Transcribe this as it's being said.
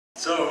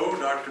So,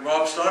 Dr.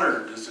 Bob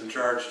Stoddard is in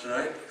charge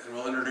tonight, and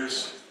we'll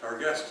introduce our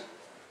guest.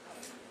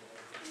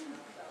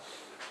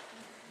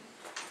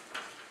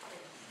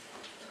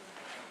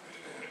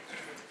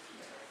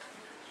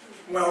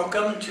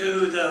 Welcome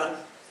to the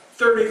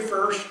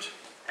 31st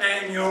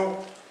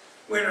Annual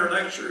Winter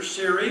Lecture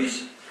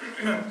Series.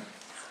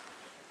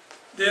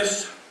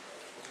 This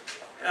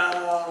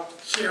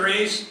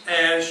series,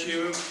 as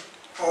you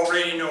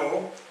already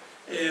know,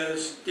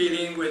 is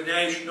dealing with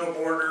national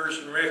borders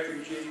and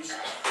refugees,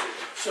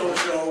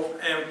 social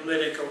and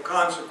political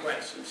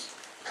consequences.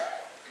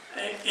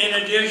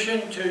 In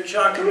addition to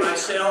Chuck and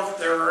myself,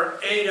 there are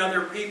 8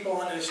 other people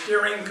on the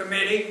steering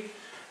committee.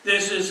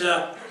 This is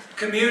a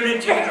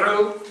community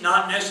group,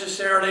 not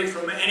necessarily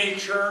from any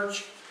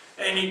church,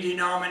 any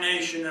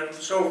denomination, and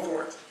so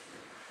forth.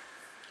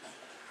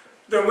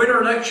 The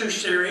Winter Lecture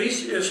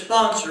Series is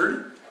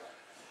sponsored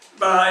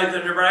by the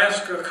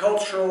Nebraska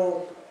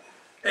Cultural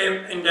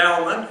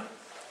Endowment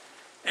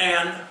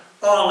and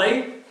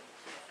OLLI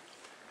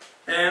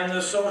and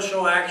the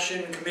Social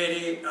Action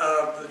Committee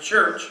of the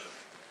church.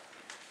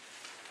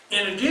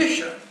 In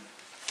addition,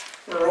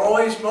 we're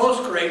always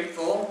most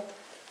grateful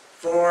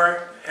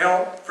for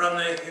help from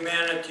the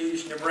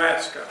Humanities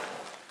Nebraska.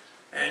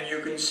 And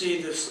you can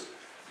see this,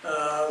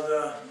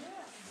 the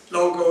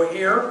logo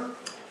here.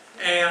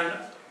 And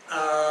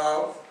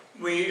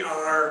we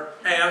are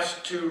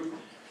asked to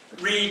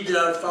read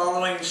the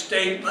following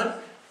statement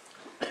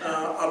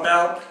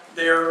about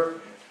their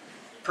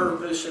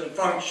purpose and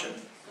function.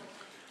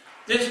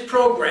 This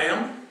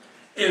program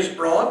is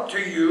brought to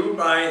you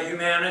by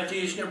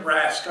Humanities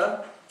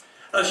Nebraska,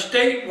 a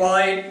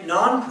statewide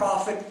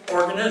nonprofit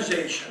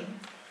organization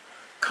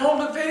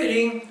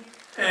cultivating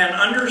an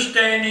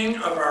understanding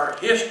of our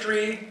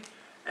history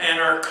and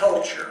our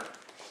culture,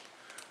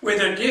 with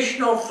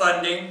additional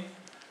funding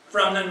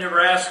from the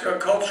Nebraska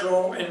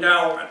Cultural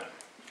Endowment.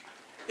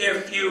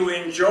 If you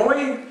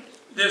enjoy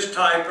this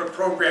type of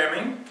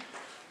programming,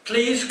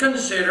 please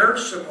consider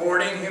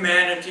supporting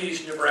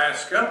Humanities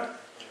Nebraska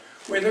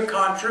with a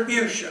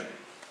contribution.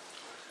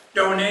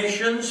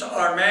 Donations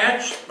are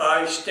matched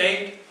by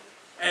state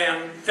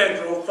and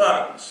federal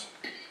funds.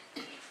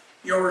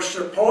 Your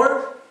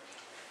support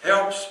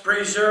helps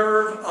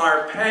preserve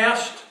our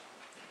past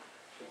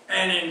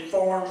and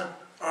inform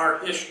our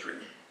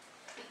history.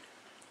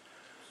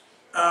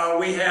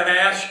 We have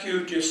asked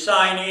you to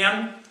sign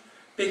in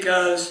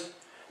because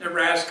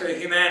Nebraska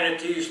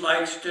Humanities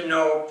likes to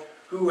know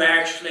who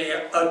actually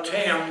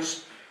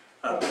attends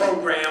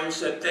programs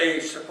that they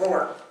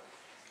support.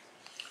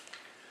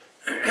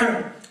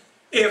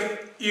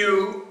 If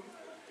you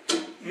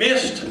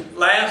missed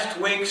last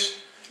week's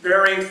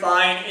very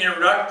fine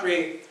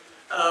introductory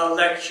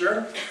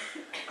lecture,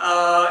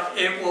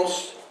 it will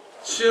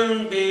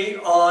soon be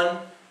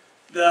on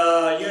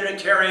the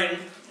Unitarian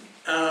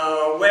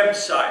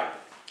website.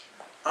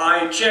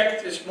 I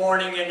checked this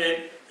morning and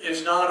it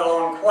is not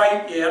on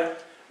quite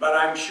yet, but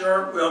I'm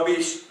sure it will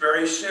be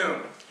very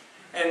soon.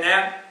 And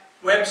that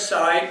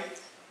website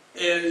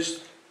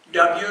is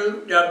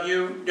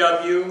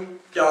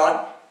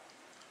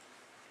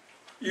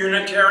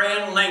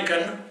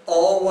www.unitarianlincoln,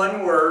 all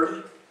one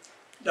word,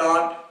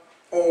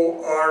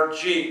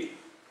 .org.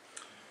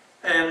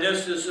 And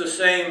this is the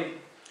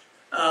same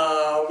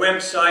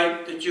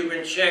website that you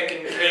can check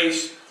in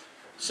case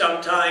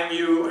sometime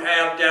you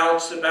have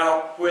doubts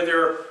about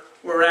whether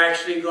we're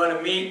actually going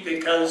to meet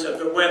because of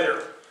the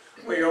weather.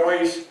 We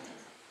always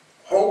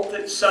hope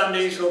that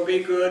Sundays will be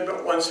good,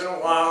 but once in a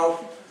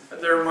while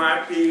there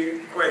might be a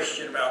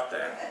question about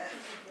that.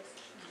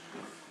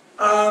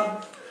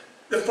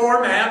 The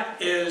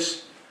format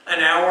is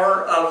an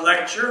hour of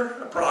lecture,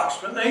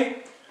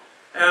 approximately,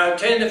 10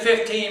 to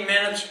 15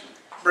 minutes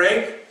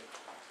break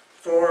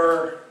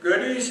for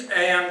goodies,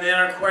 and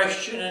then a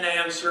question and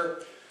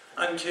answer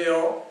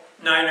until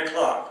 9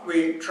 o'clock.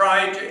 We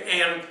try to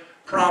end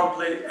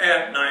promptly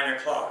at 9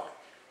 o'clock.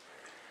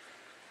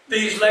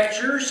 These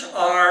lectures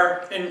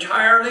are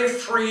entirely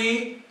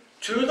free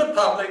to the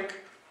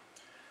public.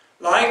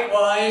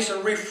 Likewise,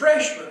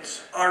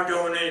 refreshments are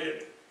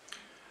donated.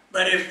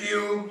 But if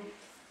you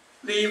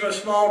leave a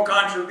small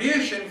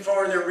contribution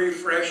for the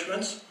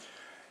refreshments,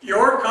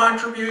 your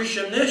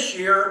contribution this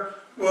year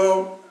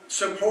will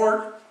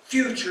support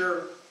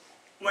future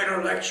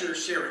winter lecture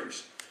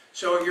series.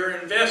 So you're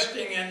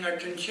investing in the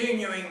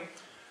continuing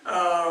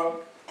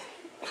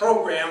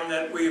program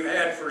that we've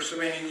had for so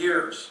many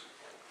years.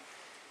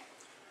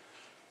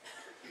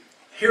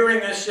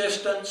 Hearing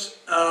assistance,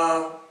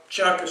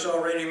 Chuck has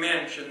already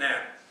mentioned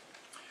that.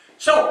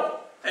 So,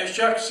 as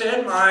Chuck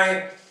said,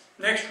 my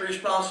next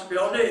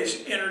responsibility is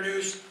to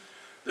introduce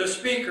the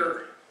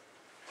speaker.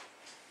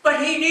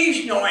 But he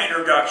needs no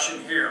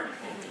introduction here.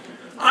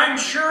 I'm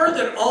sure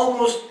that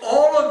almost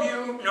all of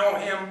you know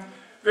him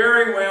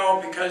very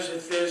well because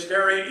of his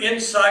very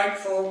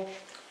insightful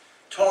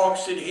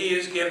talks that he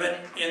has given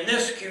in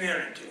this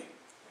community.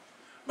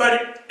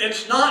 But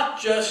it's not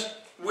just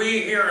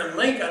we here in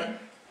Lincoln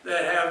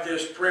that have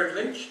this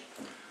privilege,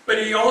 but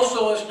he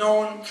also is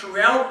known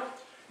throughout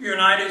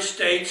United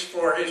States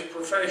for his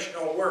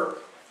professional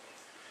work.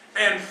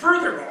 And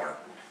furthermore,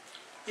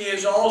 he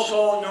is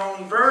also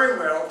known very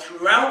well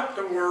throughout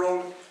the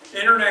world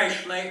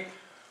internationally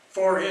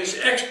for his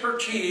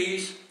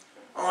expertise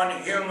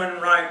on human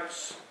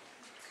rights.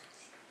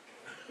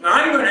 Now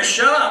I'm going to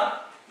shut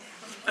up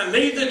and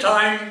leave the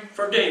time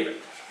for David.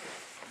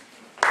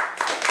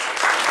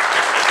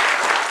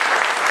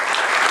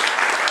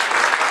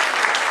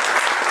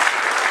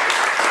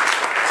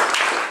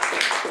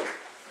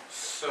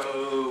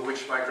 So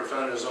which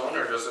microphone is on,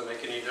 or does it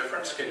make any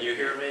difference? Can you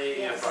hear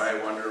me if I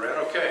wander around?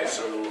 Okay,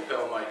 so the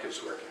lapel mic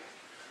is working.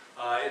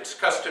 It's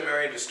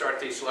customary to start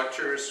these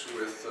lectures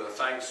with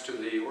thanks to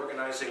the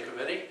organizing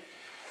committee,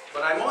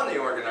 but I'm on the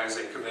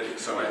organizing committee,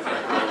 so I think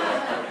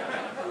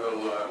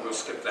we'll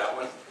skip that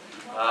one.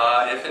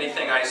 If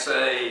anything I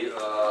say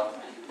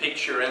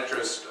piques your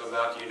interest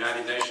about the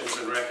United Nations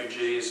and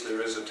refugees,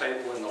 there is a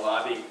table in the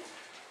lobby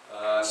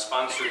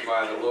sponsored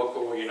by the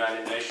local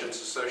United Nations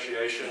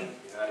Association,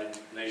 United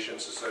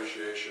Nations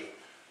Association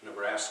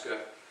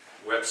Nebraska.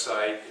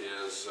 Website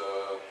is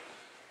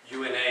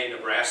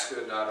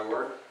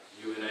unananebraska.org.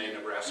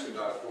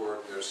 unananebraska.org.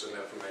 There's some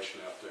information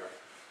out there.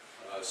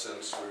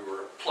 Since we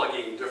were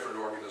plugging different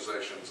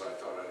organizations, I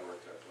thought I'd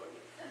work that plug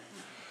in.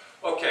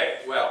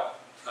 Okay, well,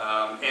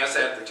 as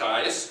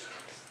advertised,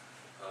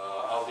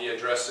 I'll be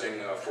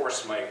addressing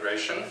forced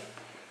migration,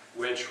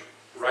 which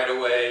right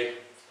away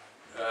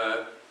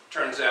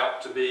turns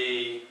out to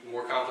be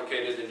more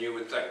complicated than you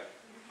would think.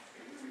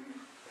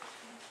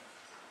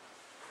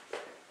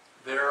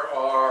 There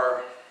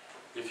are,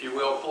 if you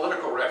will,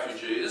 political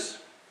refugees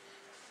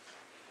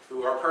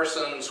who are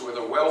persons with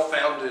a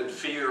well-founded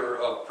fear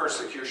of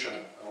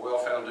persecution,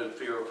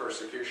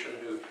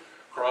 who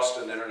crossed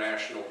an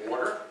international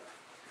border.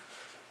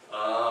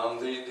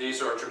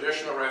 These are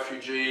traditional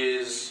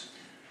refugees.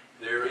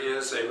 There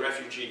is a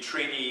refugee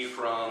treaty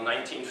from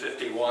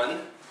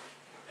 1951,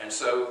 and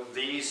so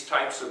these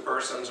types of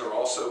persons are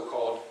also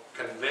called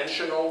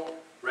conventional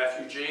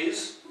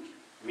refugees,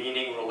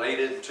 meaning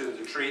related to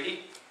the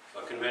treaty.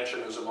 A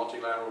convention is a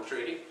multilateral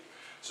treaty.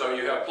 So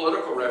you have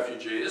political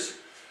refugees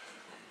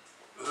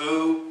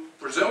who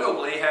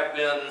presumably have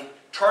been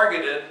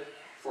targeted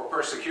for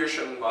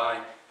persecution by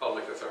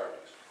public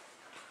authorities.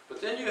 But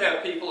then you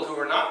have people who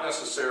are not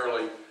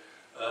necessarily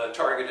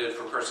targeted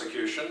for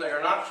persecution. They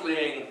are not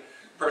fleeing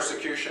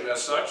persecution as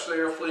such. They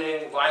are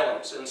fleeing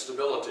violence,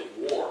 instability,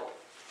 war.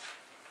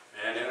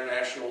 And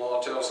international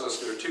law tells us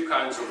there are two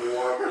kinds of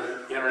war: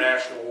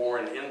 international war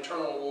and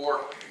internal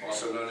war,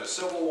 also known as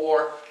civil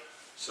war.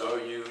 So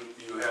you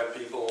have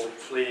people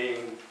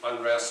fleeing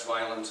unrest,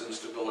 violence,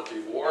 instability,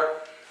 war.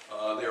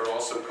 They are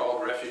also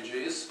called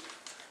refugees.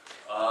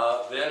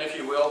 Then, if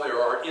you will, there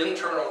are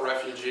internal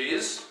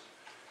refugees,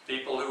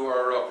 people who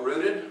are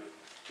uprooted,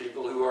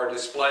 people who are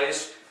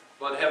displaced,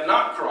 but have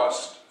not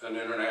crossed an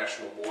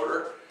international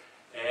border.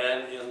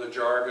 And in the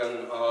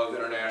jargon of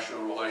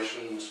international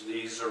relations,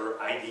 these are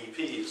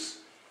IDPs,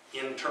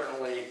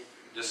 internally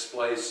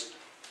displaced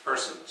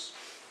persons.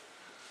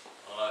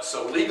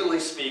 So legally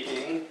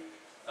speaking,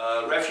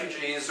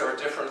 refugees are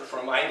different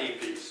from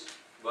IDPs.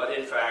 But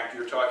in fact,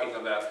 you're talking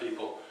about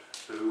people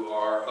who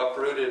are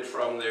uprooted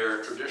from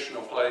their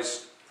traditional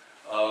place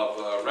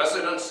of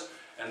residence,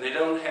 and they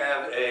don't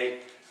have a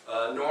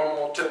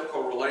normal,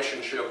 typical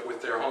relationship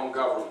with their home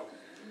government.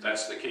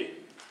 That's the key.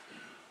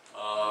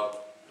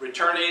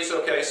 Returnees,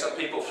 okay, some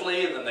people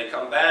flee and then they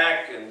come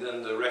back, and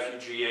then the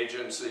refugee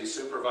agency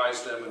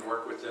supervise them and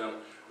work with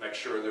them, make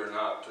sure they're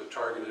not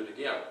targeted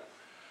again.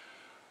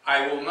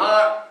 I will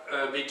not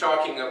be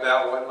talking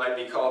about what might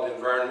be called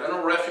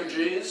environmental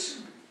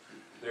refugees.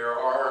 There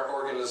are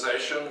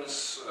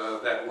organizations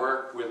that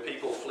work with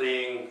people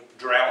fleeing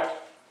drought,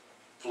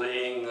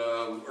 fleeing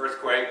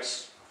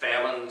earthquakes,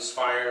 famines,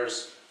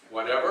 fires,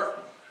 whatever.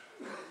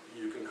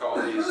 You can call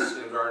these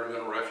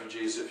environmental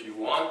refugees if you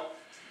want.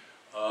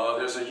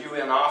 There's a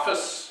UN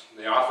office,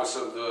 the Office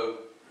of the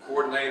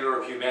Coordinator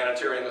of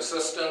Humanitarian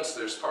Assistance.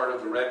 There's part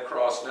of the Red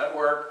Cross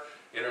Network,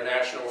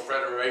 International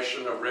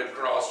Federation of Red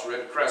Cross,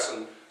 Red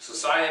Crescent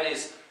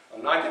Societies.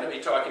 I'm not going to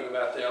be talking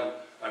about them.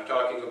 I'm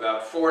talking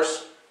about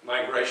forced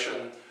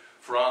migration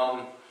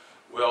from,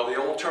 well, the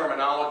old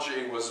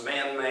terminology was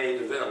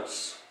man-made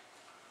events.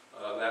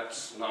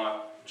 That's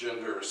not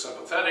gender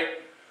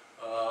sympathetic,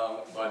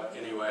 but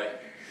anyway,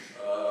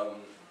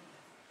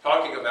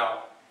 talking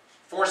about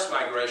forced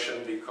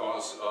migration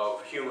because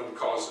of human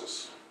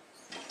causes.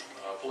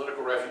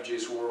 Political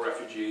refugees, war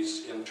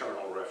refugees,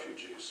 internal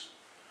refugees.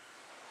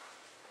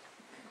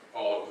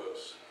 All of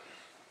those.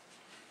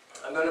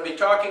 I'm going to be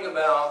talking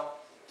about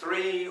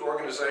 3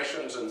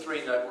 organizations and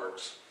 3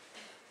 networks.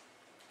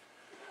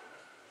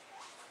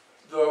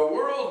 The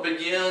world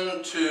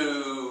began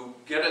to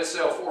get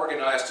itself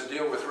organized to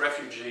deal with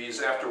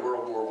refugees after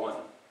World War I.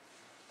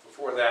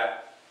 Before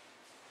that,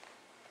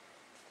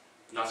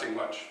 nothing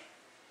much.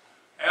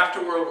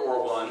 After World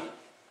War I,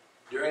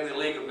 during the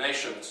League of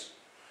Nations,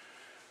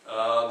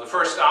 the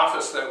first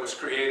office that was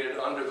created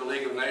under the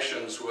League of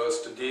Nations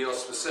was to deal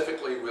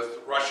specifically with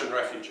Russian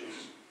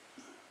refugees.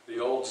 The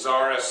old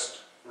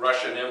Tsarist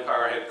Russian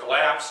Empire had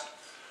collapsed.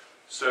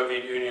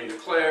 Soviet Union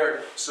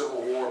declared,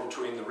 civil war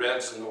between the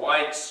Reds and the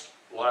Whites,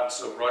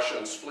 lots of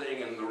Russians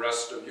fleeing in the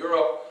rest of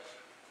Europe,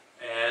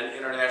 and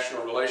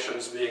international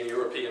relations being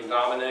European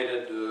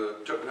dominated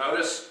took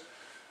notice.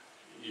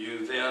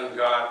 You then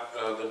got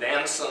the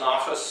Nansen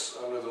office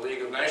under the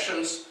League of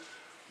Nations,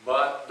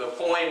 but the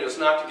point is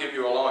not to give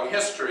you a long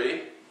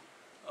history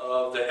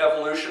of the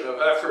evolution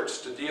of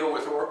efforts to deal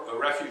with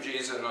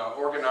refugees in an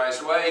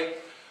organized way,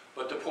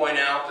 but to point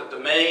out that the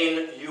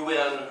main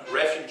UN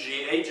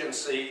refugee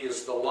agency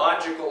is the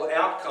logical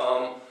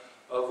outcome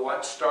of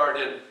what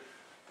started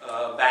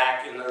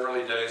back in the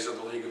early days of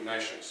the League of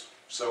Nations.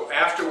 So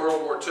after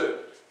World War II,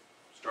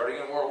 starting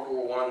in World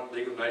War I,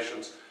 League of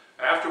Nations,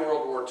 after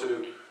World War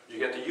II, you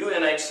get the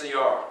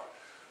UNHCR,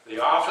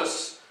 the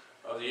Office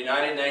of the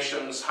United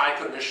Nations High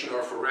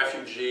Commissioner for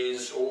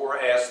Refugees, or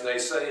as they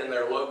say in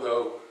their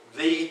logo,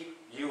 the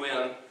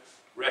UN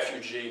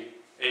Refugee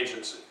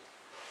Agency.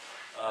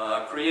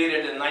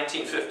 Created in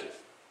 1950,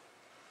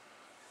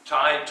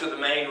 tied to the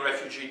main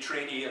refugee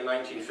treaty in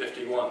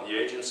 1951. The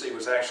agency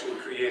was actually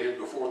created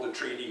before the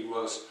treaty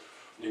was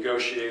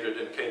negotiated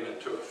and came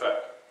into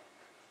effect.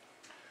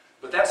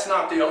 But that's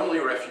not the only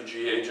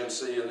refugee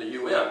agency in the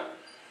UN.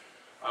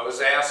 I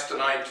was asked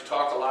tonight to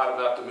talk a lot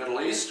about the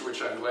Middle East,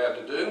 which I'm glad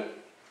to do.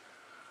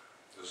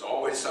 There's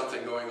always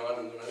something going on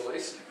in the Middle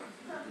East.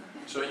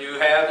 So you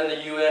have in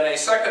the UN a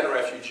second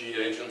refugee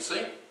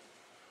agency,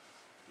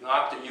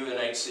 not the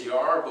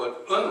UNHCR,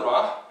 but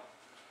UNRWA,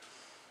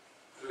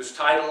 whose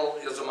title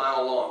is a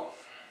mile long.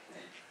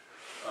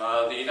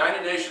 The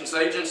United Nations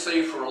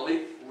Agency for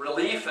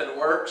Relief and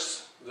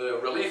Works, the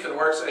Relief and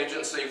Works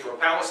Agency for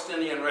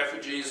Palestinian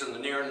Refugees in the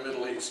Near and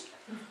Middle East.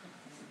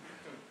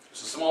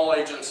 It's a small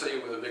agency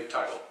with a big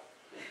title.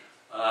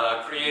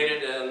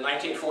 Created in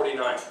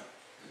 1949,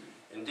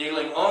 and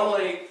dealing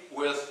only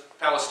with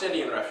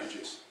Palestinian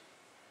refugees,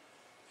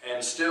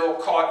 and still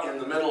caught in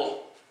the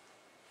middle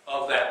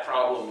of that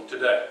problem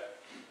today.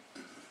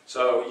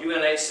 So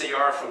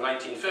UNHCR from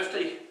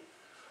 1950,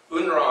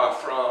 UNRWA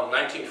from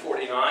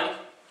 1949,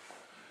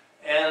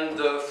 and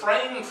the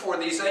frame for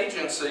these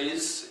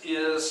agencies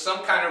is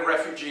some kind of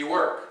refugee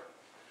work.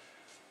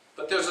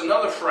 But there's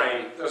another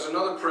frame, there's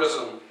another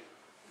prism,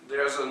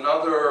 there's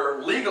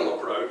another legal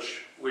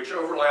approach which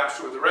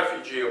overlaps with the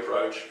refugee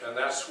approach, and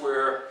that's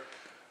where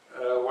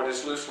what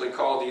is loosely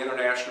called the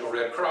International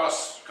Red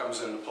Cross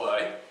comes into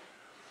play.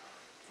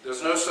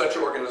 There's no such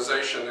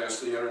organization as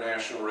the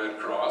International Red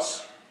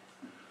Cross.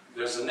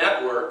 There's a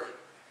network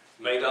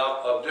made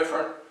up of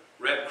different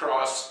Red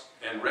Cross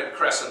and Red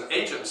Crescent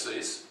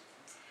agencies,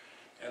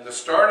 and the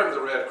start of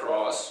the Red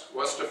Cross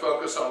was to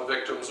focus on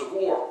victims of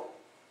war.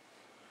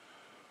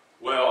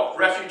 Well,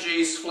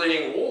 refugees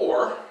fleeing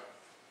war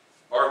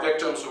are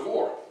victims of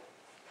war.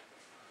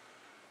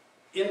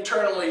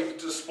 Internally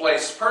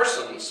displaced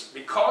persons,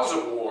 because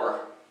of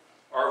war,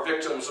 are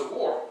victims of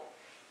war.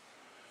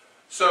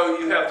 So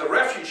you have the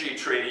refugee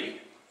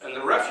treaty and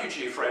the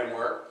refugee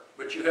framework,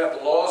 but you have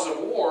the laws of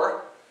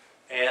war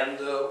and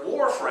the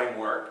war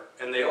framework,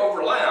 and they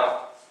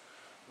overlap,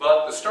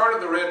 but the start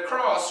of the Red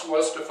Cross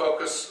was to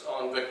focus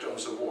on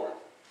victims of war.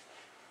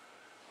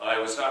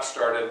 It was not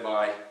started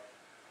by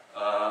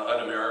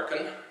an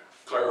American,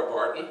 Clara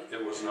Barton.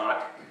 It was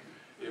not.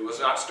 It was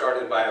not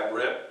started by a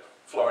Brit,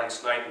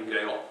 Florence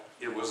Nightingale.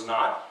 It was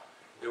not.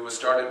 It was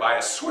started by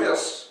a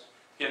Swiss,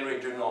 Henry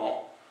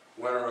Dunant,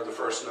 winner of the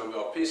first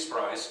Nobel Peace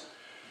Prize,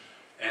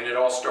 and it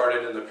all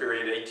started in the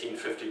period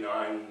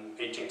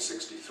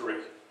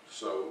 1859-1863.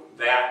 So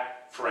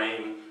that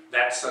frame,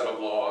 that set of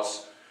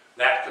laws,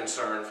 that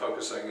concern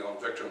focusing on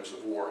victims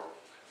of war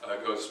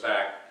goes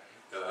back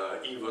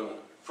even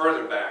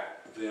further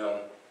back than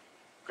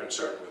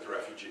concern with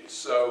refugees.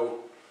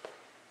 So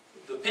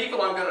the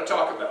people I'm going to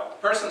talk about, the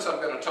persons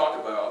I'm going to talk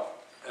about,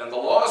 and the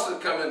laws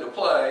that come into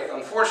play,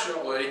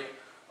 unfortunately,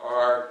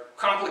 are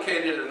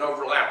complicated and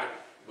overlapping.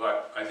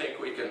 But I think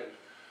we can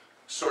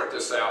sort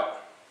this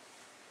out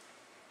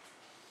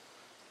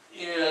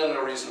in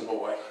a reasonable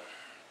way.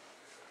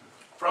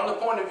 From the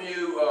point of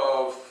view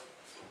of,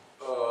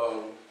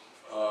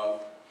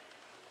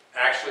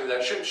 actually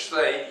that should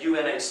say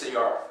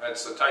UNHCR,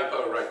 that's a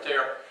typo right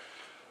there.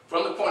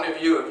 From the point of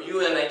view of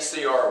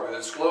UNHCR with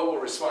its global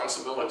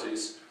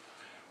responsibilities,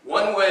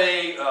 one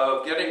way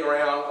of getting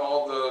around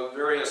all the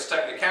various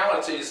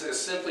technicalities is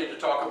simply to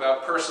talk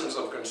about persons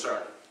of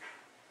concern.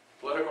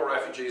 Political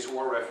refugees,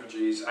 war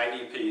refugees,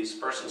 IDPs,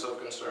 persons of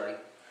concern.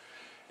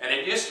 And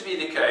it used to be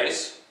the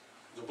case,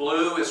 the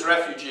blue is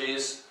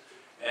refugees,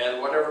 and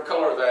whatever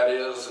color that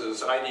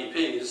is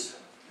IDPs.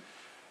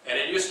 And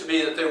it used to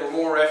be that there were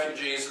more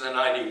refugees than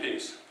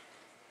IDPs.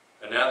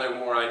 And now there are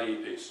more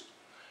IDPs.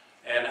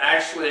 And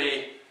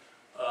actually,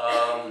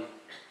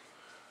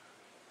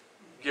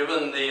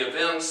 given the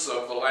events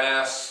of the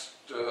last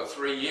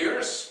 3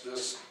 years,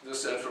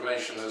 this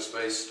information is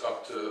based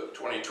up to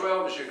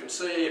 2012. As you can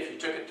see, if you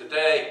took it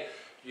today,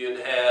 you'd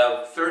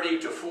have 30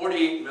 to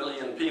 40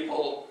 million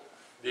people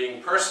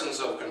being persons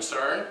of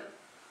concern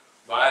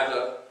by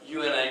the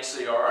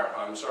UNHCR.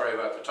 I'm sorry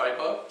about the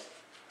typo.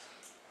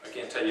 I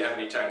can't tell you how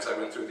many times I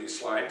went through these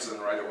slides,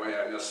 and right away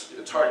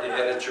it's hard to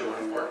edit your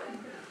own work.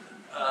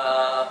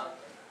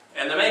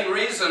 And the main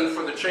reason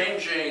for the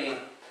changing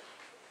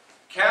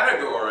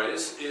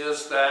categories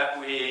is that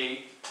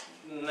we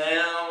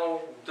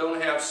now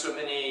don't have so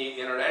many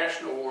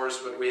international wars,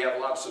 but we have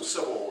lots of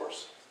civil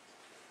wars.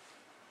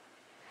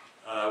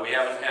 We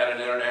haven't had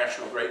an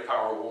international great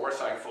power war,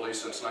 thankfully,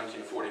 since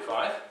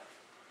 1945.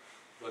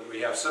 But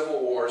we have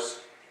civil wars,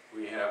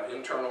 we have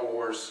internal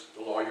wars,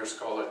 the lawyers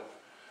call it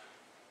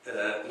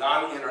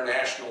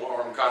non-international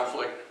armed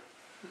conflict,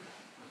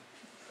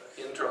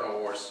 internal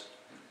wars.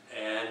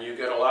 And you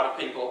get a lot of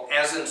people,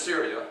 as in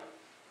Syria,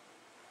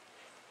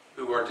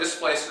 who are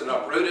displaced and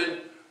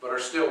uprooted, but are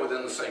still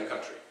within the same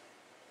country.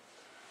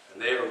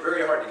 And they are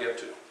very hard to get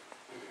to.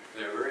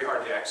 They are very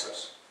hard to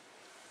access.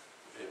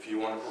 If you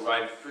want to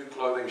provide food,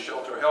 clothing,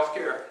 shelter, health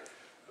care,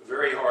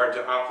 very hard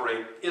to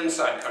operate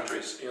inside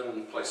countries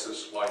in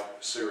places like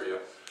Syria.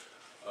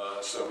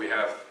 So we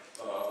have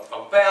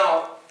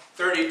about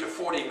 30 to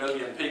 40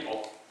 million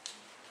people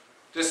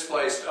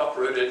displaced,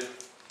 uprooted,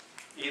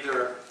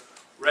 either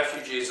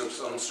refugees of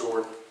some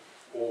sort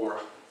or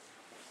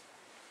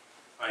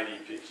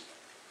IDPs.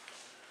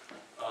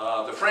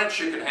 The French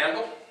you can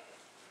handle.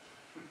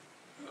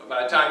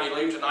 By the time you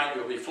leave tonight,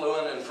 you'll be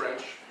fluent in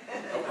French.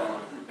 No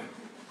problem.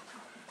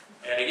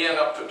 And again,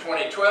 up to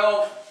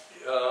 2012,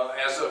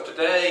 as of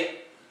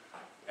today,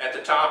 at the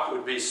top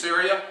would be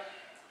Syria.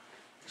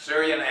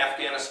 Syria and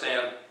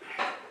Afghanistan.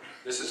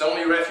 This is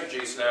only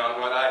refugees now,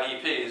 not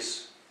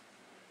IDPs.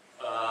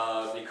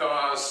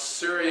 Because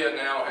Syria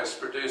now has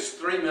produced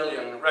 3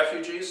 million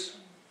refugees.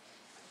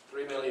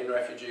 3 million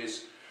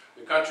refugees.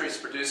 The countries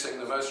producing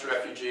the most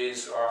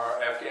refugees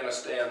are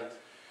Afghanistan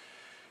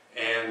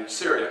and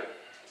Syria.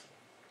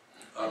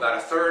 About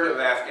a third of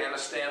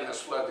Afghanistan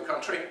has fled the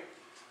country.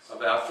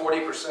 About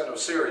 40% of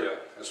Syria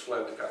has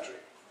fled the country.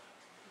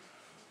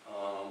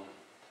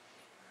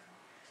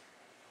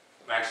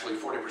 Actually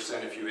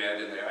 40% if you add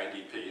in the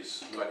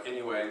IDPs. But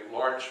anyway,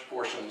 large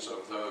portions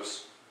of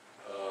those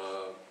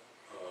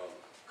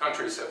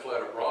countries have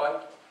fled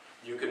abroad.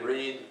 You can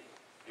read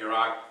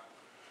Iraq,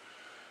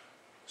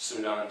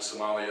 Sudan,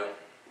 Somalia.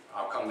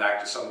 I'll come back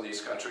to some of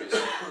these countries.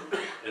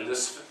 In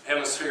this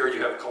hemisphere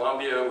you have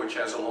Colombia, which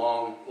has a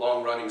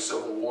long-running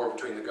civil war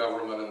between the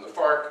government and the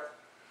FARC.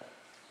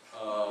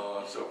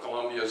 So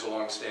Colombia is a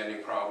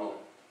long-standing problem.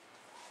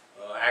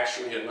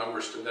 Actually, in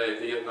numbers today,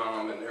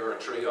 Vietnam and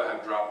Eritrea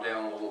have dropped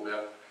down a little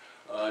bit.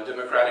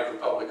 Democratic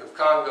Republic of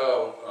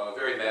Congo,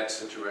 very bad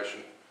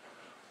situation.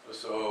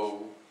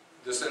 So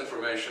this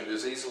information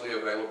is easily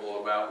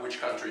available about which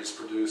countries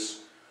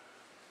produce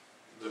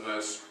the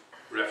most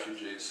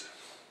refugees.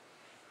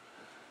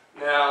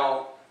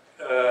 Now,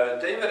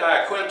 David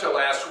Iaquinta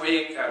last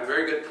week had a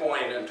very good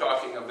point in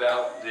talking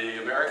about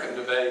the American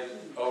debate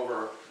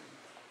over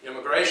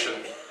immigration,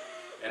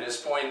 and his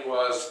point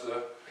was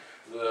the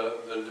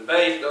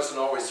debate doesn't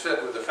always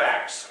fit with the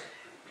facts.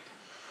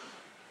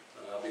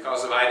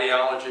 Because of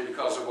ideology,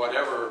 because of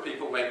whatever,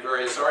 people make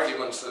various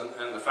arguments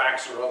and the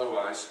facts are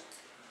otherwise.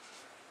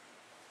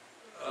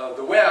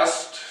 The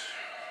West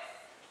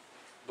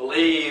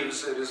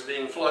believes it is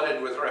being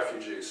flooded with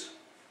refugees.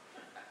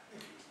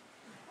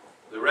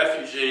 The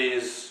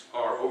refugees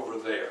are over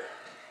there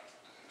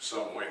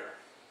somewhere,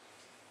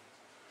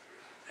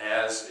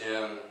 as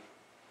in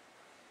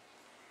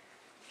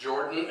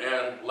Jordan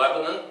and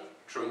Lebanon,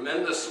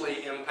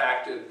 tremendously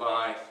impacted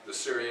by the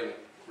Syrian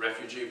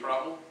refugee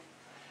problem.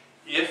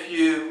 If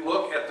you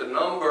look at the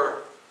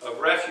number of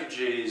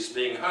refugees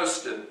being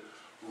hosted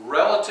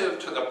relative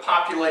to the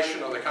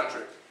population of the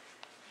country,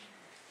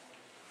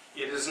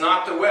 it is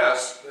not the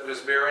West that is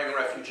bearing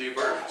refugee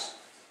burdens.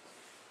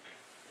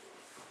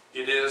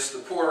 It is the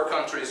poorer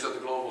countries of the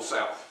global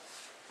South.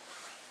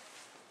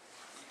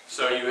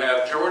 So you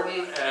have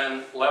Jordan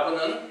and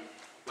Lebanon,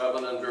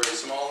 Lebanon very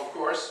small of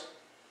course,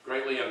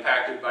 greatly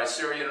impacted by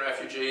Syrian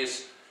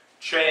refugees.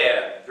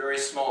 Chad, very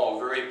small,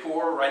 very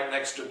poor, right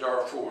next to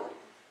Darfur.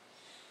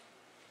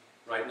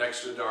 Right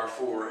next to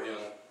Darfur in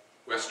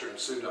western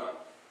Sudan.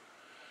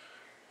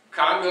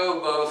 Congo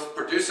both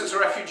produces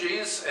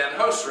refugees and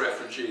hosts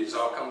refugees.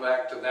 I'll come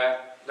back to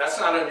that. That's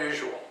not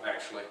unusual,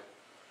 actually.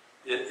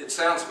 It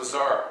sounds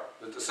bizarre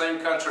that the same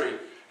country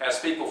has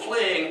people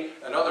fleeing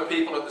and other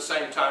people at the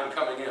same time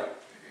coming in.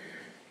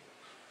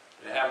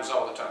 It happens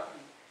all the time.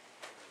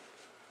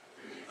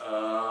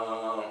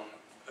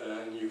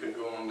 And you can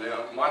go on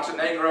down.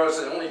 Montenegro is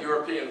the only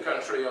European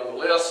country on the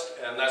list,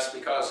 and that's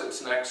because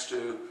it's next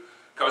to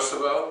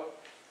Kosovo,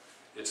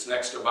 it's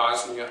next to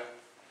Bosnia,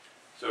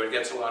 so it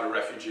gets a lot of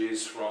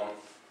refugees from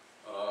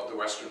the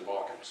Western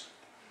Balkans.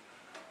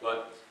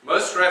 But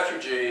most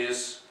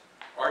refugees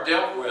are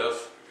dealt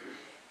with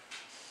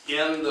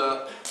in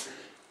the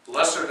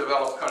lesser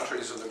developed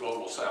countries of the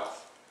global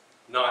South,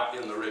 not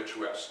in the rich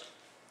West.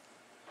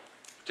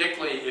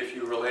 Particularly if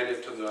you relate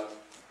it to the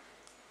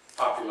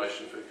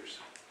population figures.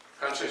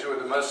 Countries with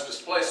the most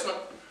displacement.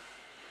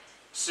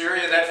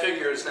 Syria, that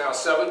figure is now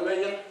 7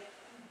 million.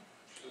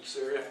 In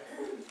Syria.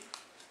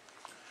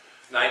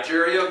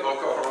 Nigeria,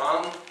 Boko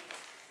Haram,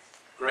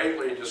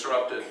 greatly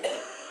disrupted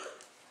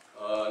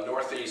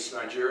northeast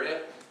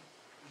Nigeria,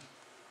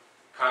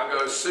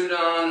 Congo,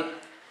 Sudan,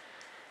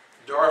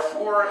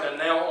 Darfur, and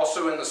now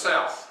also in the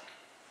south.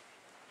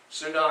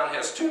 Sudan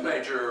has two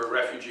major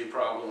refugee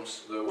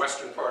problems, the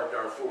western part of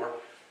Darfur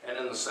and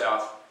in the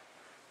south,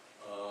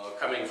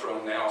 coming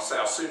from now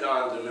South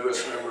Sudan, the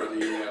newest member of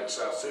the UN.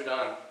 South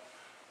Sudan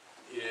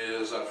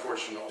is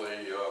unfortunately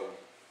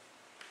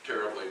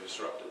terribly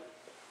disrupted.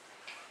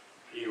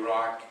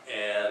 Iraq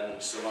and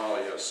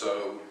Somalia,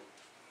 so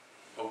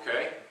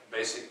okay,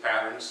 basic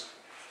patterns.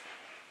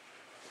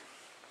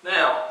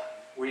 Now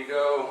we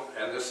go,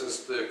 and this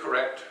is the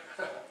correct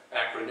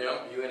acronym,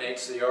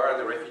 UNHCR,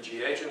 the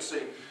Refugee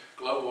Agency,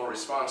 Global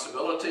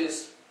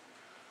Responsibilities.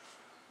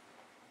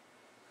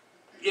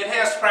 It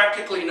has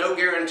practically no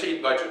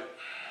guaranteed budget.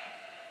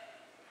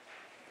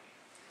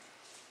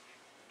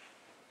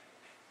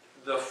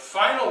 The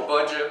final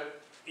budget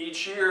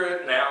each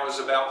year now is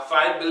about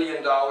 $5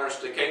 billion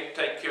to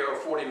take care of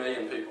 40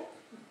 million people,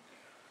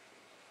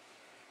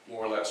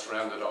 more or less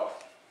rounded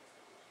off.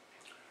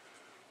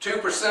 2%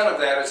 of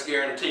that is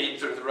guaranteed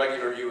through the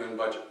regular UN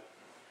budget.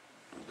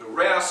 The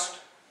rest,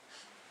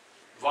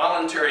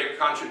 voluntary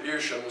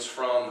contributions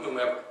from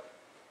whomever.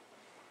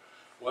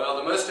 Well,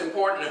 the most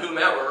important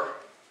whomever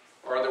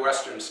are the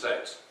Western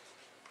states.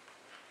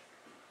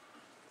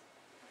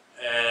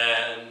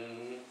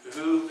 And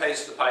who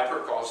pays the piper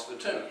calls the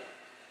tune.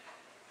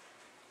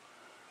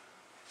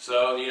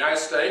 So the United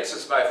States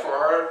is by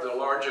far the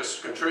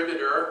largest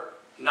contributor,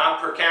 not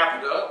per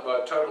capita,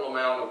 but total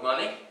amount of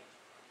money.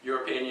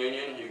 European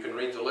Union, you can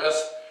read the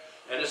list.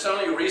 And it's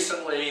only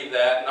recently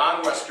that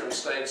non-Western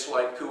states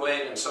like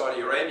Kuwait and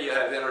Saudi Arabia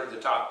have entered the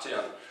top 10.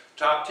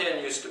 Top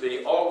 10 used to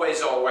be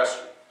always all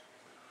Western.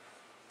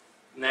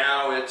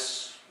 Now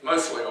it's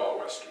mostly all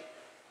Western.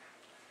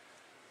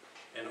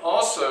 And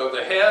also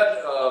the head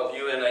of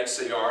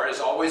UNHCR is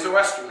always a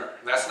Westerner.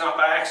 That's not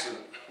by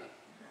accident.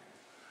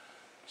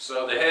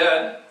 So the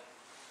head,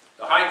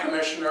 the High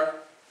Commissioner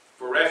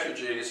for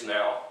Refugees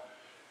now,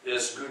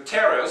 is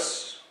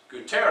Guterres,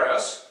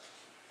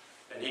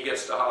 and he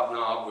gets to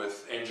hobnob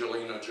with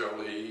Angelina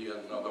Jolie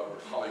and other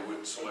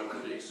Hollywood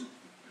celebrities.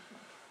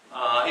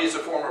 He's a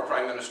former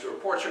Prime Minister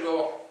of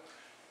Portugal,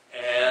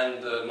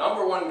 and the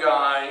 #1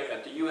 guy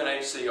at the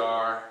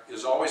UNHCR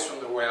is always from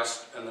the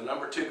West, and the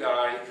 #2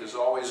 guy is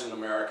always an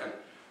American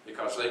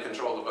because they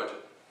control the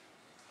budget.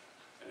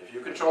 And if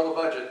you control the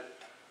budget,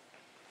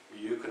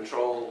 you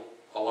control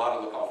a lot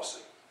of the policy.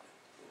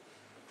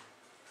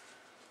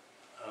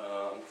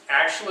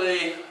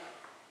 Actually,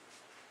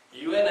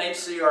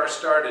 UNHCR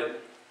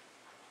started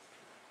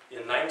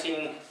in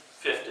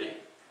 1950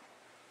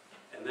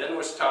 and then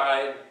was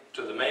tied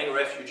to the main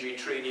refugee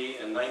treaty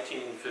in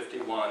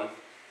 1951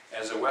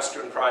 as a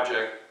Western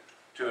project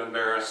to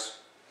embarrass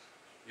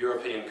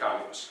European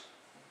communists.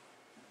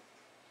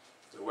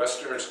 The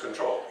Westerners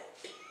control.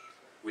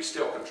 We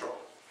still control.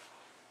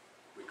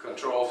 We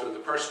control through the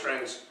purse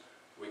strings.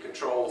 We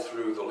control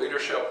through the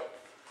leadership.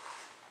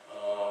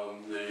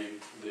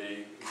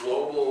 The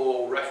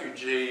global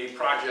refugee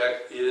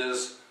project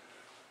is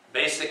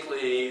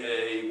basically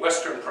a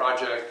Western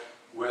project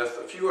with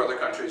a few other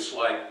countries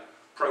like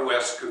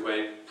pro-West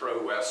Kuwait,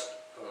 pro-West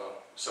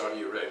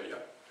Saudi Arabia.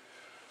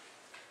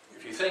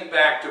 If you think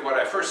back to what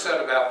I first said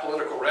about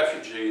political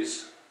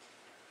refugees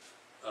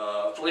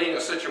fleeing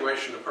a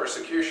situation of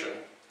persecution,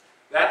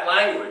 that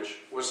language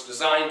was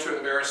designed to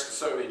embarrass the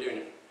Soviet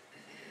Union.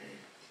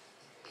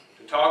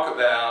 To talk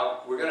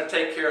about, we're going to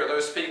take care of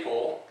those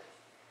people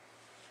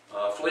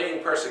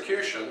fleeing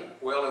persecution.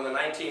 Well, in the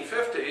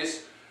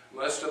 1950s,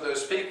 most of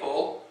those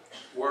people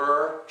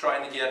were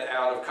trying to get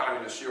out of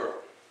communist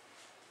Europe.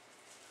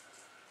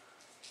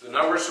 The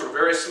numbers were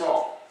very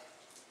small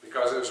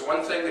because there was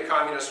one thing the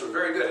communists were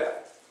very good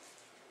at: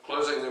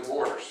 closing their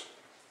borders.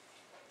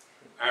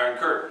 Iron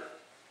Curtain.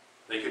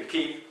 They could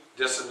keep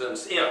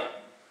dissidents in.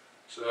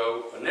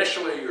 So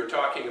initially you're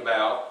talking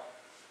about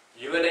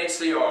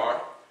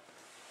UNHCR,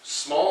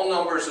 small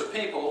numbers of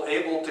people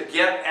able to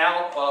get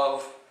out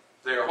of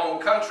their home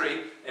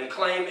country and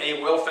claim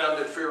a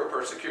well-founded fear of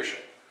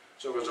persecution.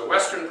 So it was a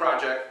Western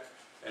project,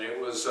 and it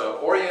was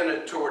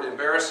oriented toward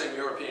embarrassing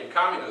European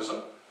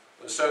communism.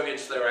 The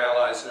Soviets, their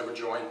allies, never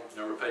joined,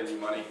 never paid any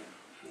money.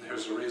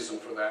 There's a reason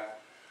for that.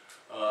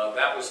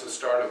 That was the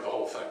start of the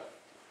whole thing.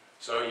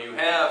 So you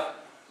have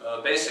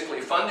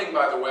basically funding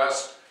by the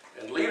West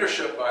and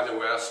leadership by the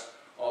West,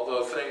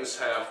 although things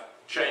have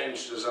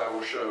changed, as I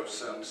will show,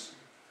 since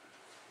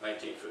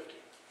 1950.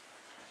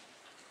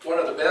 One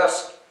of the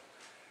best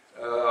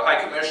High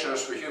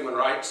Commissioners for Human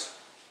Rights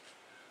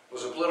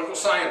was a political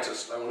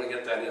scientist. I want to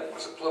get that in.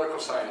 Was a political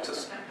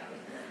scientist.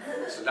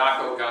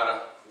 Sadako got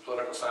a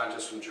political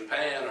scientist from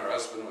Japan. Her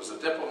husband was a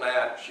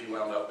diplomat. She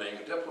wound up being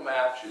a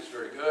diplomat. She's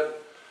very good.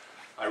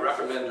 I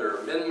recommend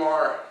her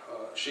Myanmar.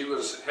 She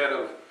was head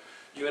of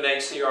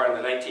UNHCR in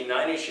the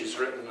 1990s. She's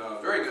written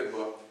a very good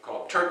book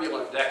called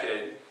Turbulent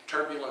Decade.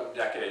 Turbulent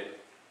Decade.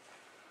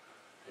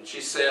 And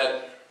she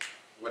said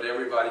what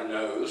everybody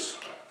knows.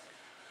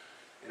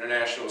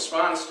 International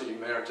response to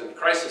humanitarian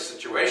crisis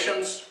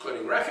situations,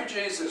 including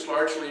refugees, is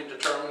largely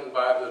determined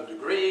by the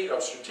degree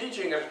of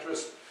strategic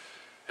interest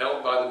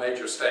held by the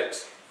major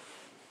states.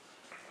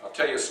 I'll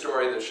tell you a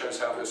story that shows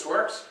how this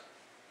works.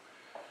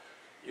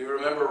 You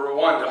remember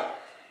Rwanda,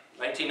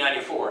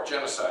 1994,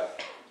 genocide.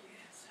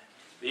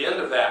 The end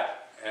of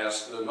that,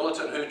 as the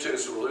militant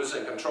Hutus were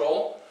losing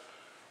control,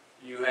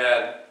 you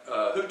had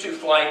Hutu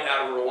flight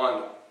out of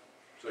Rwanda.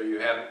 So you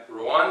had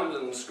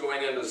Rwandans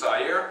going into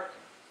Zaire,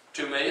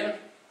 2 million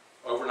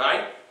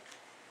overnight,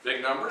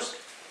 big numbers.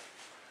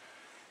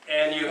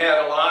 And you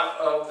had a lot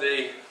of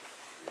the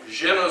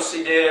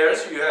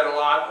genocidaires, you had a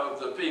lot of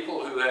the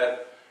people who had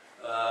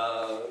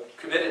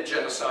committed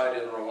genocide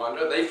in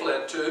Rwanda. They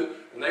fled too,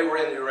 and they were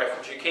in the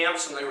refugee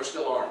camps, and they were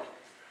still armed.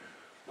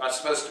 Not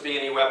supposed to be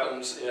any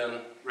weapons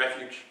in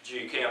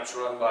refugee camps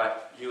run by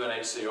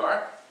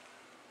UNHCR.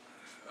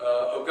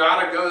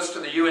 Ogata goes to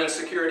the UN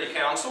Security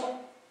Council.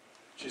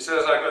 She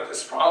says, I've got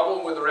this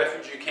problem with the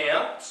refugee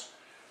camps.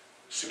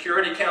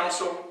 Security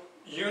Council,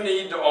 you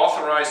need to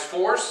authorize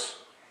force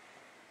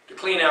to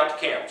clean out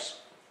the camps.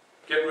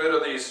 Get rid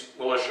of these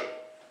militia.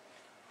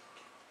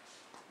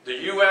 The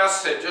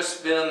U.S. had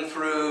just been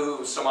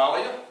through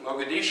Somalia,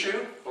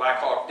 Mogadishu, Black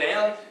Hawk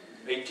Down,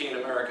 18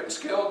 Americans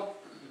killed.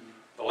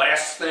 The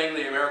last thing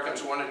the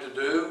Americans wanted to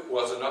do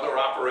was another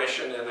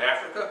operation in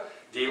Africa,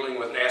 dealing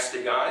with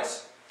nasty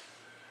guys.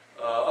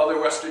 Other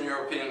Western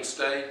European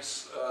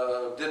states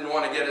didn't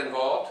want to get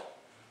involved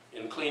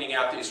in cleaning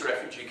out these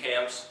refugee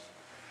camps,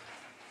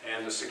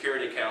 and the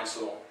Security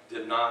Council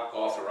did not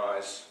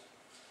authorize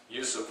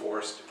use of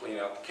force to clean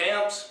out the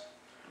camps.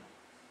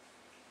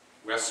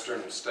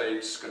 Western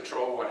states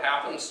control what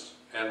happens,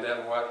 and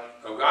then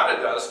what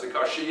Ogata does,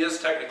 because she is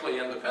technically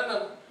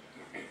independent,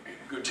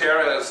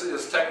 Guterres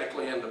is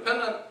technically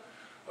independent,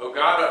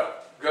 Ogata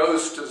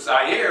goes to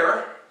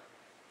Zaire,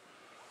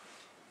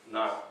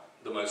 not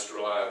the most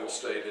reliable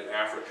state in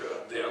Africa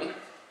then,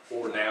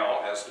 or now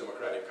as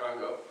Democratic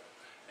Congo,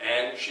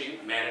 and she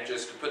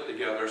manages to put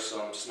together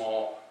some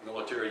small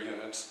military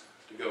units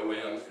to go in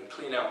and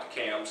clean out the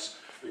camps,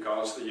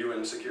 because the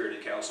UN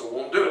Security Council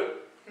won't do it.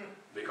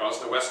 Because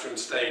the Western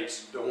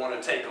states don't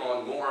want to take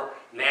on more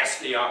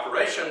nasty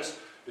operations,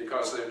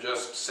 because they've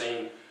just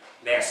seen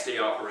nasty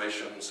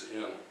operations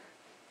in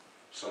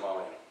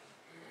Somalia.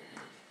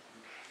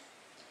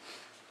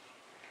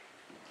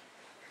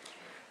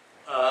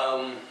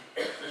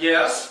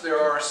 Yes, there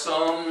are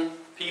some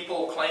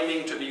people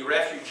claiming to be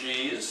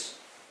refugees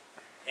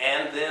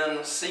and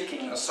then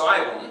seeking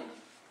asylum.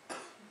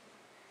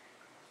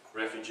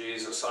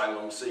 Refugees,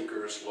 asylum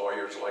seekers,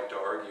 lawyers like to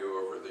argue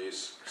over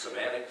these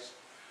semantics.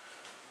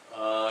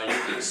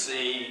 You can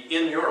see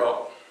in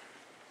Europe,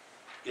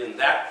 in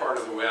that part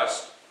of the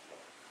West,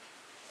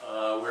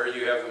 where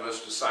you have the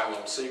most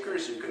asylum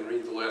seekers. You can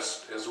read the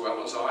list as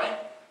well as I.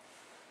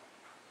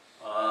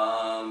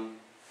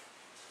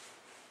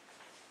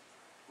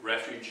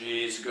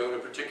 Refugees go to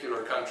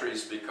particular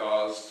countries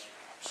because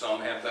some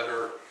have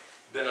better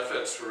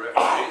benefits for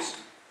refugees.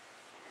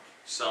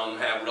 Some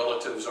have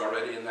relatives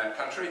already in that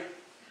country.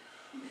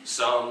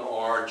 Some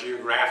are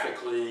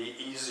geographically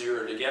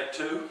easier to get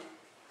to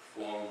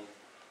from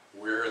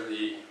where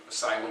the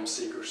asylum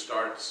seeker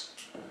starts.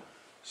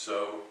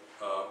 So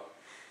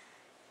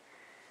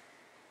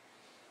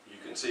you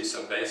can see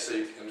some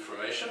basic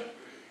information.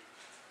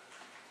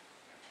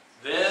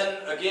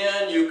 Then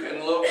again, you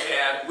can look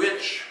at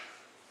which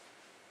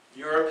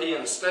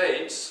European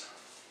states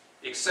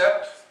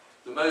accept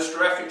the most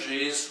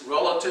refugees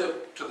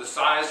relative to the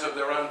size of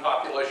their own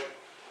population.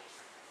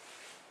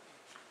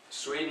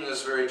 Sweden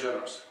is very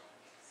generous.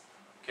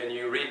 Can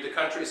you read the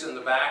countries in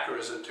the back, or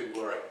is it too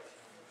blurry?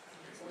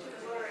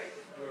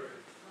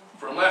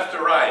 From left to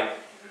right,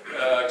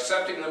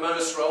 accepting the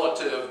most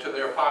relative to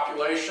their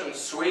population: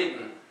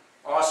 Sweden,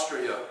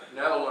 Austria,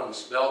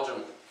 Netherlands,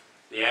 Belgium,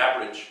 the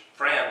average,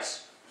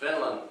 France,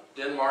 Finland,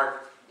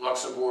 Denmark,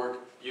 Luxembourg,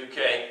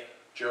 UK,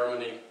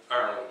 Germany,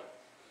 Ireland.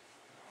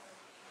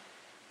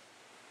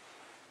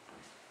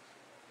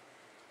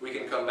 We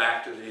can come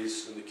back to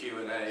these in the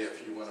Q&A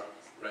if you want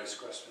to raise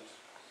questions.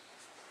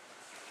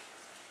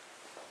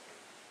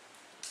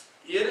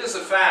 It is a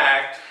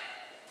fact,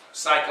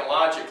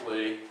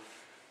 psychologically,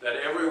 that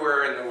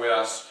everywhere in the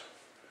West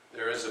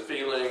there is a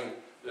feeling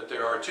that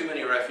there are too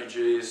many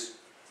refugees,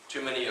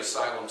 too many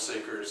asylum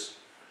seekers,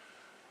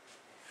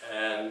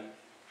 and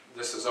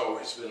this has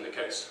always been the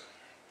case.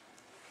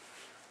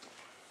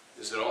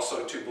 Is it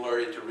also too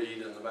blurry to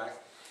read in the back?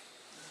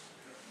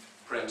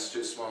 Print's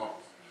too small.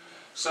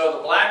 So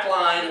the black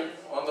line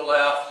on the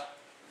left,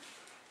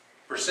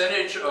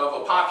 percentage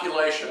of a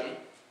population,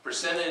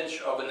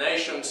 percentage of a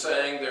nation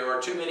saying there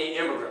are too many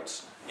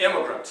immigrants,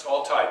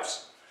 all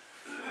types.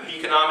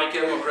 Economic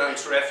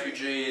immigrants,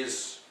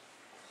 refugees,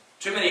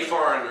 too many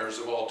foreigners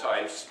of all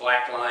types.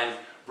 Black line,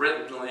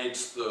 Britain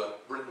leads the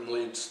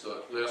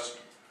list.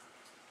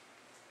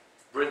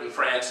 Britain,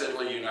 France,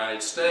 Italy,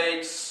 United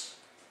States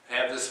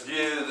have this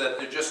view that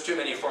there are just too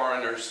many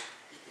foreigners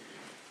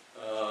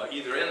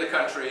either in the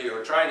country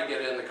or trying to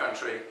get in the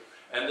country.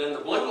 And then the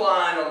blue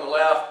line on the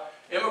left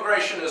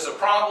Immigration is a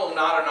problem,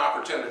 not an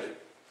opportunity.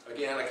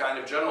 Again, a kind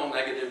of general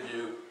negative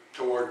view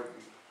toward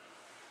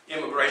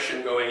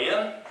immigration going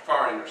in,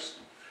 foreigners.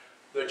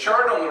 The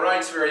chart on the right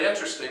is very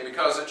interesting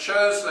because it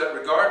shows that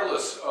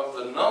regardless of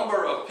the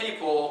number of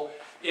people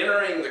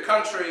entering the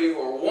country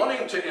or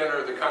wanting to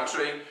enter the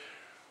country,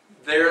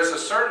 there's a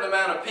certain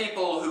amount of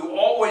people who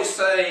always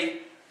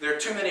say there are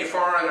too many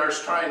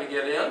foreigners trying to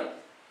get in.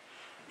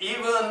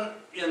 Even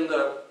in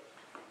the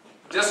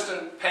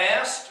distant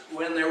past,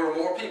 when there were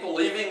more people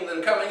leaving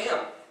than coming in.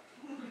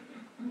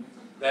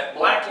 That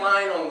black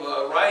line on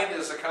the right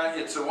is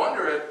it's a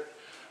wonder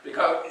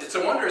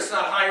it's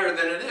not higher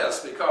than it is,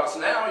 because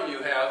now you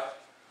have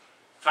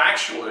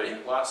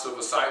factually lots of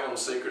asylum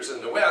seekers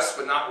in the West,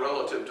 but not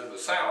relative to the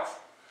South.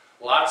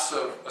 Lots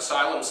of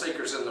asylum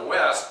seekers in the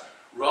West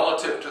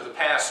relative to the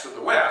past of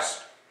the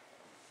West.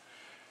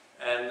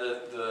 And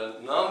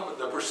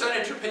the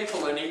percentage of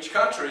people in each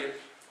country,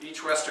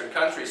 each Western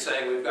country,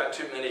 saying we've got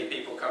too many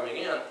people coming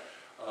in,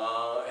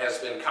 has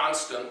been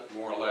constant,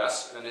 more or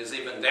less, and is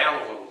even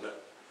down a little bit.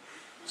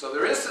 So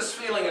there is this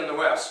feeling in the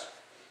West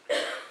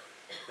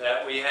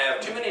that we have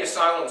too many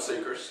asylum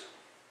seekers,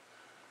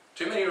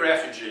 too many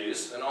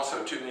refugees, and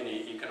also too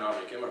many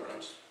economic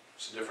immigrants.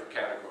 It's a different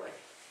category.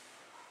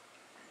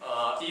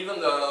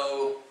 Even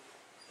though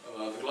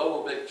the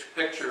global big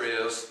picture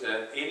is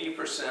that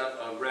 80%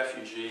 of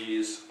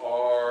refugees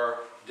are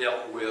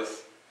dealt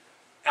with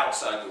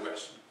outside the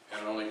West,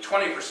 and only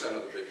 20%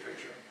 of the big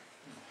picture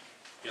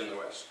in the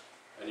West.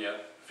 And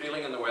yet,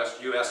 feeling in the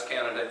West, US,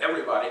 Canada,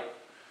 everybody,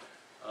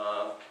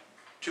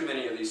 too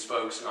many of these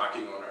folks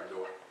knocking on our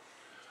door.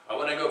 I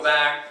want to go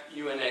back,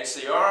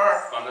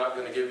 UNHCR. I'm not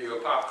going to give you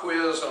a pop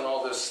quiz on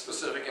all this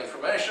specific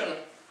information.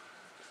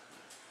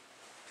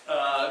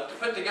 To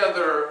put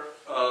together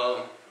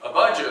a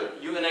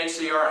budget,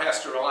 UNHCR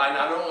has to rely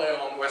not only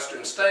on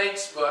Western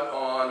states, but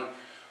on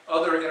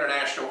other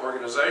international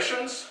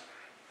organizations.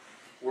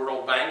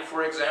 World Bank,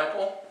 for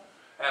example,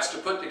 has to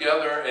put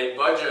together a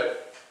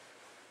budget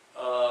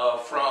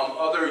from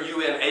other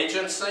UN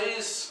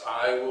agencies.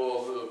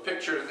 The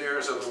picture there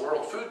is of the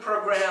World Food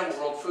Program. The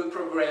World Food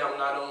Program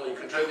not only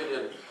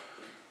contributed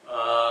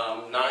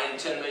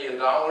 $9–10 million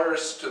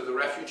to the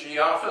refugee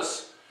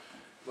office,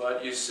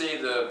 but you see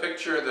the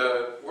picture,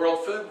 the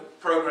World Food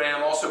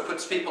Program also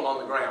puts people on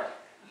the ground.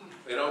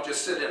 They don't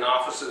just sit in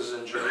offices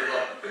in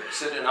Geneva,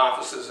 sit in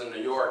offices in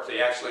New York.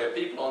 They actually have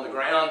people on the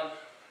ground,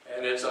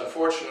 and it's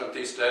unfortunate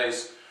these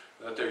days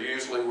that they're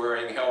usually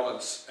wearing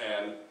helmets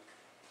and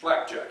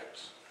flak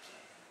jackets.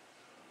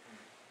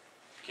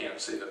 Can't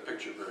see that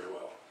picture very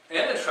well.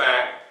 And in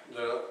fact,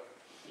 the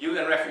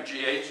UN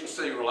Refugee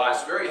Agency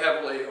relies very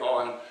heavily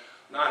on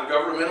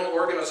non-governmental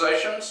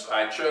organizations.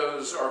 I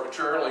chose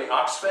arbitrarily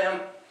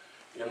Oxfam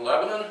in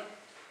Lebanon.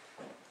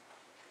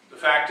 The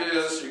fact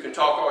is, you can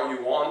talk all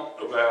you want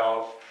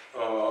about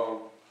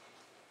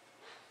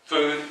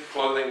food,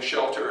 clothing,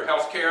 shelter,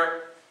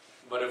 healthcare,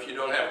 but if you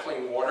don't have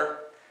clean water,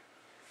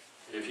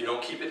 if you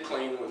don't keep it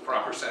clean with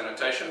proper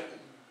sanitation,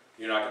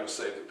 you're not going to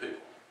save the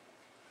people.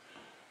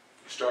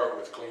 You start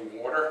with clean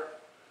water.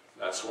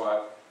 That's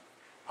what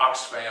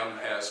Oxfam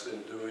has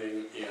been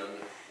doing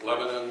in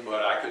Lebanon,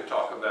 but I could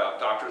talk about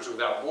Doctors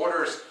Without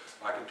Borders,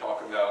 I could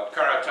talk about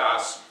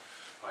Caritas,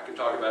 I could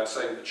talk about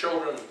Save the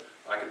Children,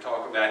 I could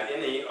talk about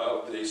any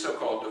of the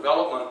so-called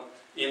development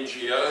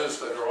NGOs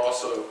that are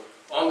also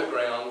on the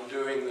ground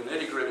doing the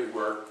nitty-gritty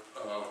work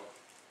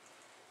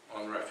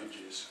on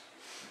refugees.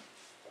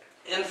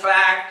 In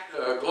fact,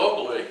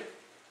 globally,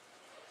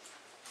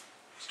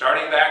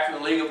 starting back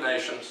from the League of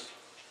Nations,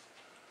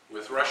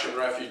 with Russian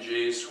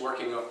refugees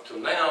working up till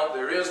now,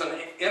 there is an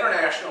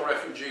international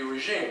refugee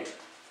regime.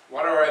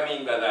 What do I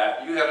mean by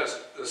that? You have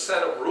a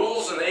set of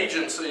rules and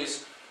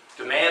agencies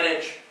to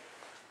manage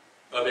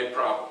a big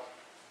problem.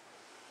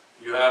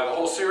 You have a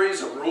whole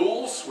series of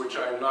rules, which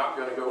I'm not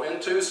going to go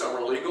into. Some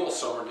are legal,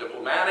 some are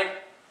diplomatic.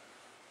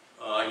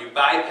 You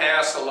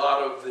bypass a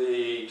lot of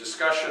the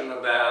discussion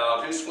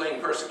about who's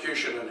fleeing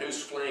persecution and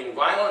who's fleeing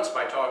violence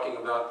by talking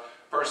about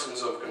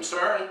persons of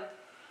concern.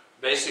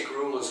 Basic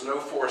rule is no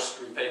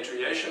forced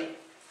repatriation,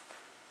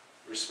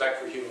 respect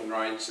for human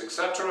rights,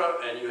 etc.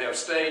 And you have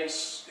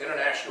states,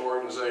 international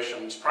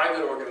organizations,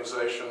 private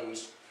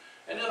organizations,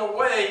 and in a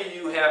way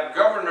you have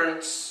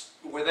governance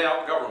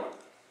without government.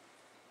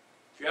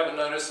 If you haven't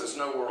noticed, there's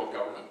no world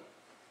government.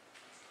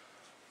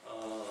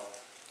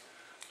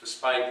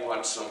 Despite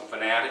what some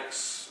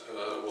fanatics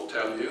will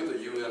tell you, the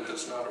UN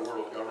is not a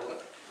world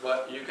government.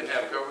 But you can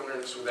have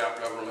governance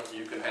without government.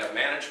 You can have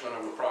management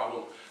of a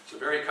problem. It's a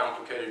very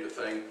complicated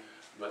thing,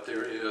 but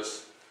there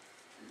is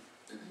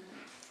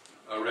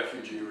a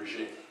refugee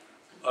regime.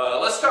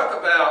 Let's talk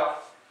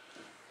about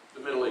the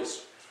Middle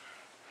East.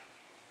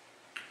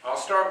 I'll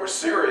start with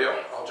Syria.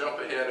 I'll jump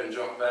ahead and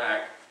jump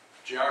back.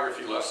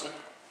 Geography lesson.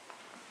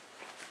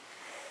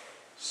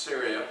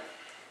 Syria,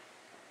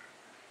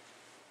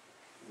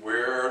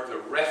 where the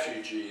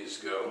refugees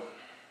go,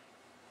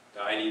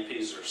 the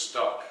IDPs are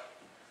stuck.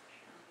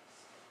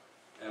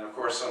 And of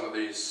course some of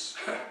these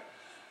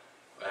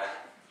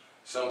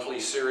Some flee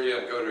Syria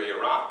and go to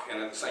Iraq,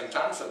 and at the same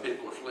time some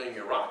people are fleeing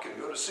Iraq and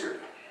go to Syria.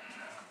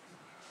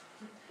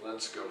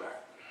 Let's go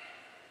back.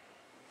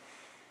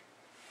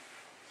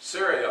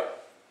 Syria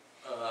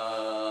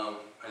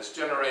has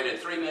generated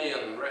 3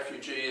 million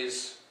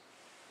refugees.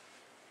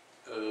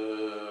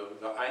 The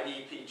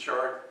IDP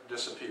chart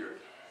disappeared.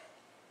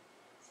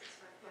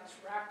 It's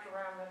wrapped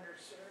around under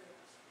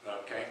Syria.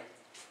 Okay,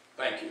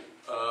 thank you.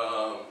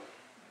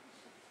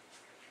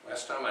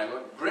 Last time I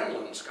looked,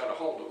 Gremlins got a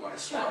hold of my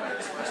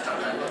slides. Last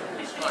time I looked, it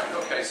was fine.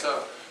 Okay,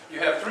 so you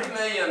have 3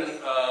 million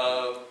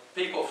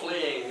people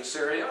fleeing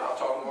Syria. I'll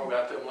talk more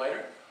about them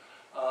later.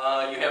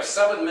 You have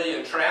 7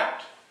 million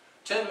trapped,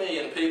 10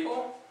 million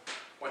people.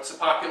 What's the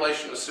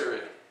population of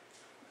Syria?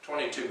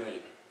 22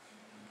 million.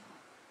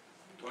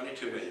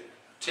 22 million.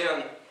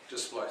 10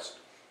 displaced,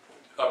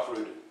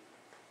 uprooted.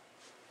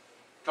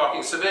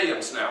 Talking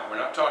civilians now. We're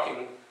not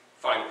talking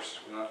fighters.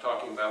 We're not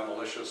talking about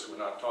militias. We're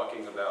not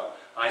talking about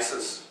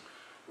ISIS.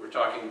 We're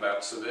talking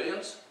about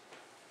civilians.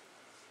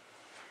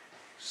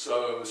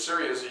 So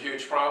Syria is a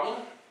huge problem.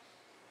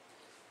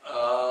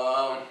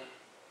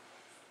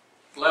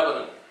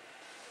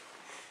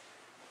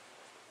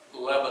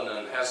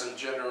 Lebanon hasn't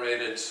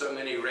generated so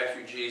many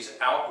refugees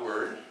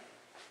outward.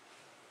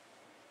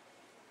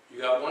 You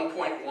got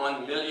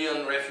 1.1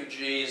 million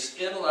refugees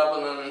in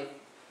Lebanon,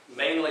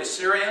 mainly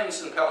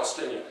Syrians and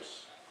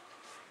Palestinians.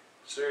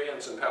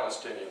 Syrians and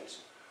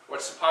Palestinians.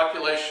 What's the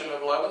population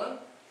of Lebanon?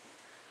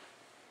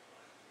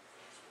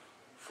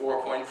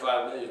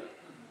 4.5 million.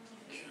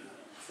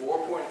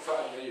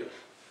 4.5 million.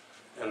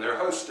 And they're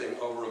hosting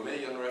over 1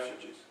 million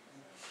refugees.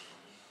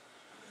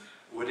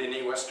 Would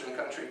any Western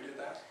country do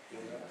that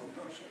in that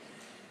proportion?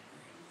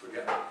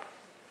 Forget it.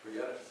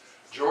 Forget it.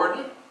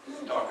 Jordan,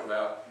 we'll talk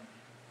about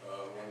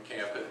one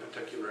camp in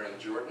particular in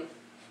Jordan.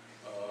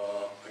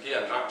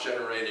 Again, not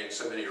generating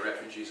so many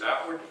refugees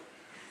outward,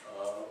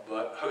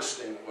 but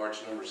hosting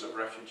large numbers of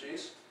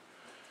refugees.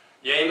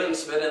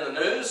 Yemen's been in the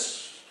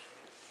news,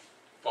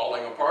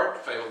 falling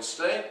apart, failed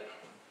state.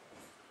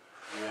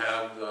 You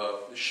have the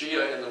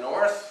Shia in the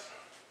north,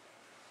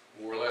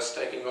 more or less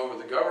taking over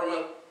the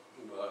government,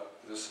 but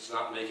this is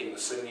not making the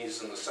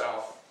Sunnis in the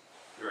south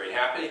very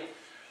happy.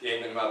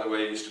 Yemen, by the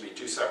way, used to be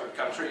 2 separate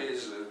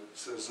countries.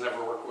 It's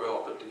never worked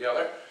well put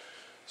together.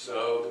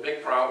 So the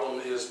big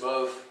problem is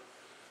both,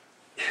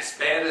 as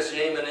bad as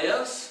Yemen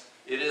is,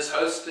 it is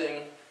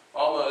hosting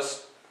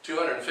almost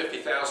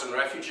 250,000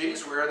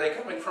 refugees. Where are they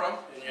coming from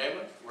in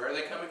Yemen? Where are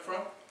they coming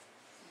from?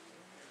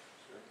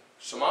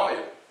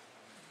 Somalia.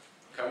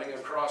 Coming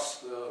across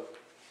the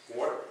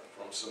water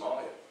from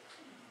Somalia.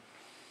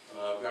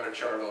 I've got a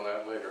chart on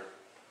that later.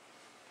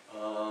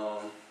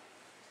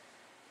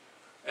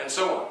 And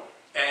so on.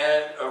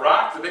 And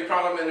Iraq, the big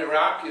problem in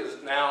Iraq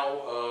is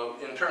now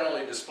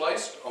internally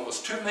displaced.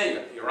 Almost 2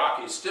 million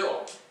Iraqis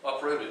still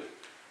uprooted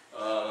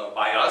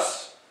by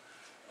us,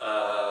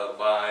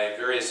 by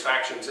various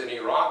factions in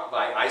Iraq,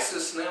 by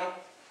ISIS now,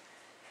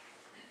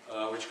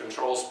 which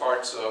controls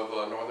parts of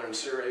northern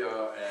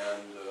Syria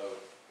and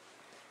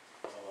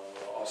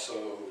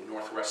also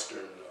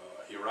northwestern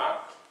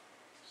Iraq.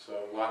 So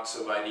lots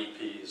of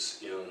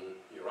IDPs in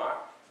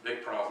Iraq,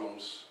 big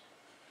problems.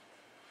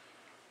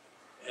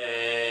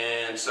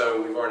 And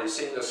so we've already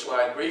seen this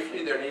slide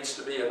briefly. There needs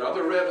to be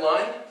another red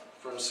line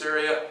from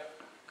Syria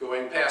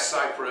going past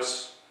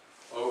Cyprus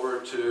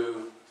over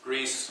to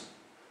Greece,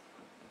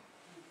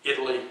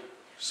 Italy,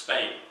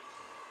 Spain.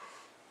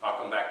 I'll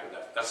come back to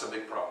that. That's a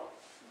big problem.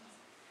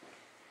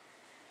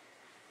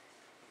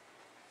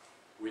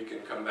 We can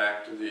come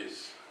back to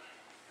these.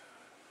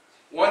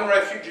 One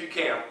refugee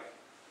camp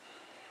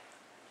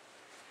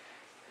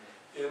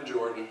in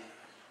Jordan,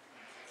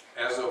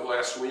 as of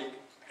last week,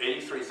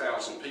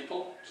 83,000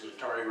 people. It's a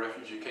Atari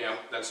refugee camp.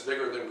 That's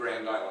bigger than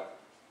Grand Island.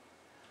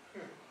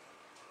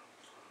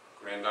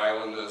 Grand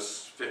Island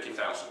is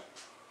 50,000,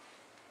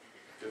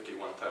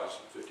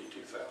 51,000,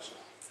 52,000.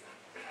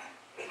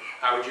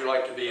 How would you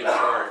like to be in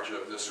charge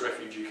of this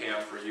refugee camp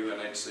for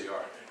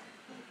UNHCR?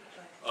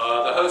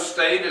 The host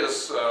state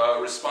is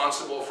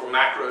responsible for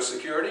macro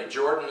security.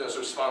 Jordan is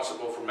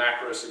responsible for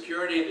macro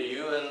security. The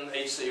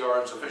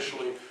UNHCR is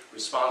officially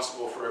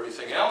responsible for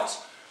everything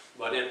else.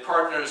 But it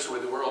partners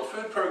with the World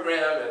Food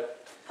Program,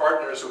 it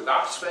partners with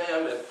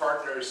Oxfam, it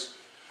partners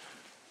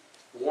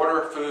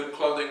water, food,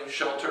 clothing,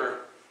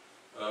 shelter,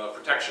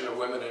 protection of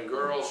women and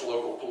girls,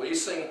 local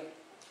policing.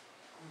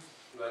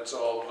 That's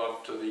all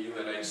up to the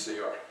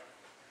UNHCR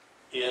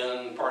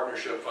in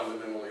partnership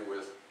fundamentally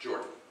with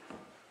Jordan.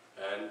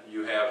 And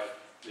you have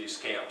these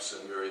camps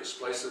in various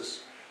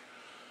places.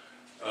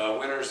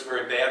 Winter's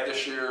very bad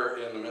this year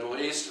in the Middle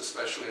East,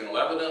 especially in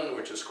Lebanon,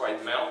 which is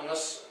quite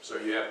mountainous. So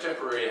you have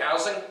temporary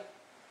housing,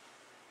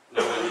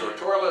 no indoor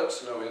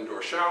toilets, no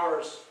indoor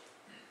showers,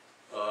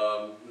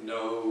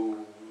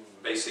 no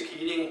basic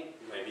heating,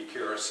 maybe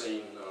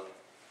kerosene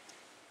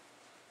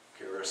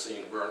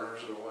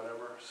burners or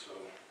whatever. So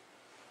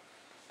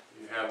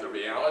you have the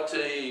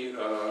reality.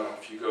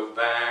 If you go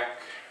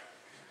back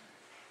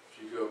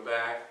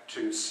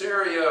to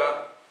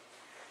Syria,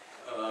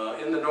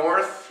 In the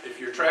north, if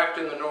you're trapped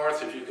in the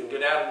north, if you can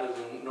get out into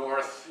the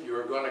north,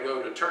 you're going to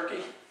go to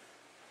Turkey.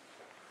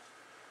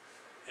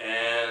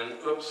 And,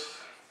 oops,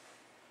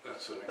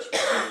 that's an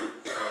expression.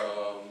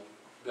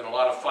 Been a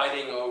lot of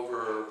fighting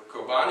over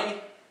Kobani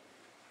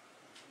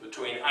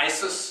between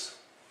ISIS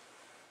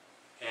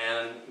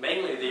and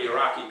mainly the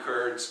Iraqi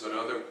Kurds, but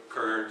other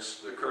Kurds,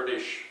 the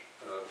Kurdish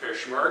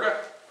Peshmerga,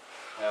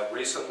 have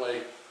recently,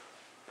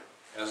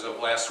 as of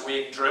last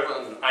week,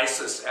 driven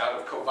ISIS out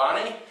of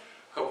Kobani.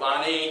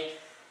 Kobani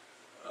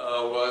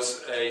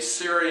was a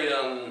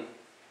Syrian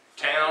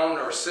town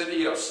or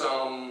city of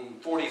some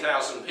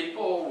 40,000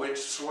 people, which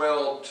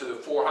swelled to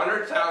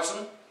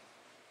 400,000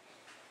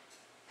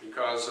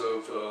 because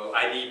of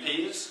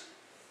IDPs,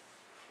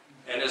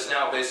 and is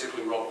now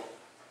basically rubble.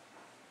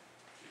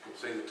 You can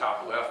see the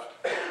top left.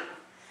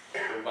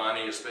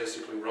 Kobani is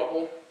basically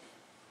rubble.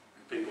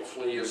 People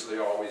flee as they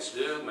always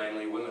do,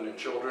 mainly women and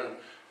children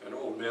and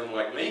old men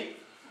like me.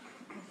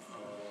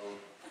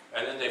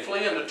 And then they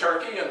flee into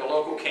Turkey, and the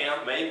local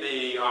camp may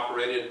be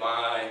operated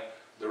by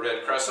the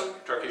Red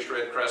Crescent, Turkish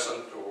Red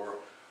Crescent, or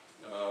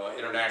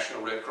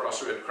International Red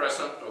Cross Red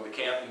Crescent, or the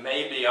camp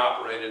may be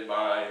operated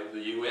by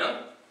the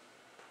UN.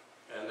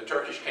 And the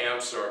Turkish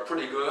camps are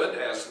pretty good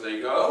as they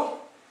go,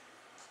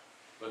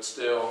 but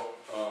still,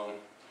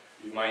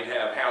 you might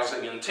have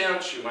housing in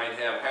tents, you might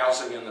have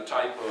housing in the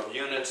type of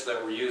units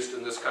that were used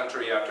in this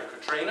country after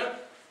Katrina.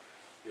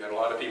 You had a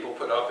lot of people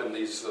put up in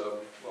these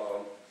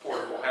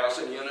portable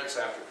housing units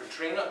after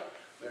Katrina.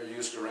 They're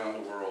used around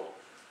the world.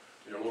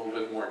 They're a little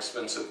bit more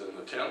expensive than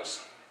the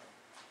tents.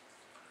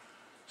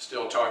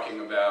 Still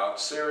talking about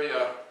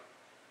Syria.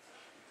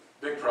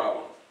 Big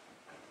problem.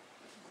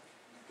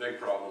 Big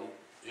problem.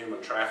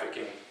 Human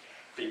trafficking,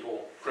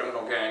 people,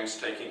 criminal gangs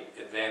taking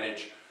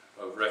advantage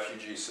of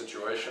refugee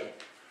situation.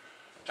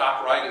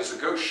 Top right is a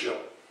ghost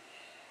ship.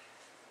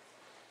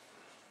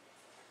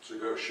 It's a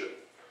ghost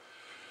ship.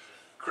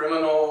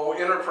 Criminal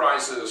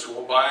enterprises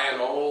will buy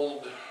an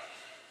old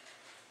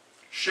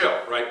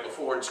ship right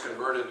before it's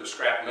converted to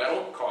scrap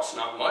metal. It costs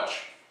not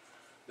much.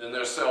 Then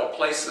they'll sell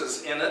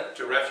places in it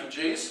to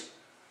refugees.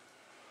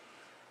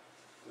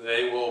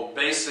 They will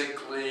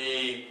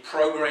basically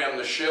program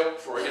the ship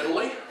for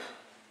Italy.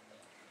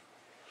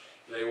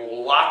 They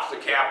will lock the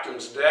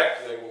captain's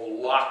deck, they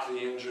will lock the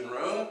engine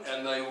room,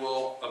 and they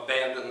will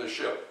abandon the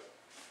ship.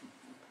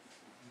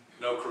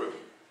 No crew.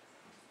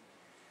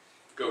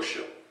 Ghost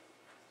ship.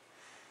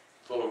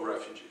 Full of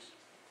refugees.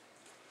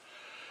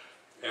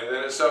 And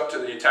then it's up to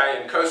the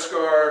Italian Coast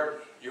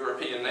Guard,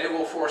 European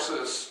naval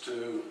forces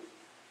to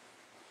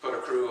put a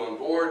crew on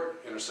board,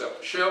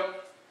 intercept the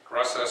ship,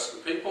 process the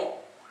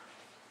people,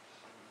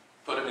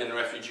 put them in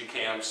refugee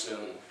camps in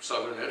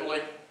southern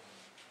Italy,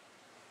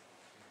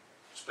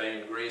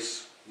 Spain,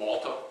 Greece,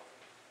 Malta.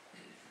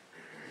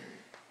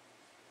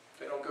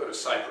 They don't go to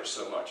Cyprus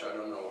so much, I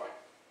don't know why.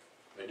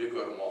 They do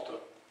go to Malta.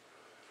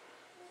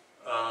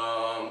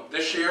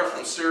 This year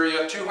from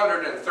Syria,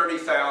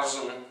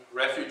 230,000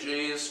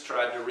 refugees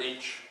tried to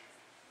reach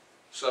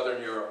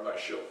southern Europe by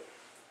ship.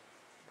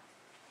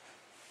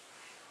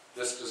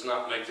 This does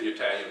not make the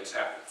Italians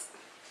happy.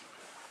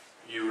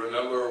 You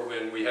remember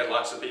when we had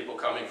lots of people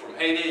coming from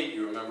Haiti,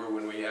 you remember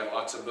when we had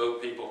lots of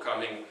boat people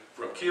coming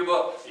from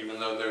Cuba, even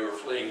though they were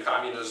fleeing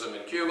communism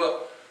in Cuba.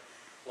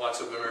 Lots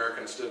of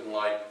Americans didn't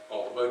like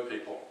all the boat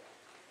people.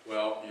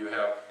 Well, you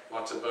have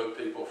lots of boat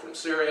people from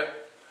Syria.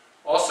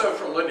 Also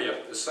from Libya,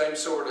 the same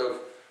sort of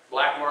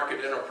black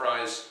market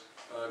enterprise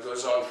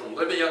goes on from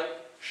Libya,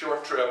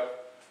 short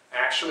trip.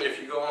 Actually,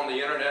 if you go on the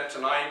internet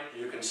tonight,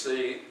 you can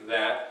see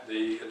that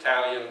the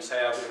Italians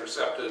have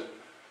intercepted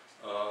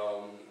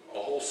a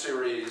whole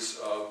series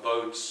of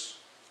boats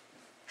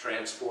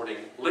transporting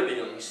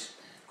Libyans.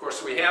 Of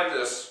course, we have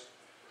this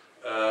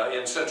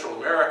in Central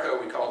America.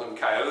 We call them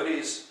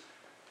coyotes.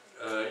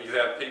 You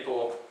have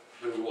people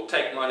who will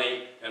take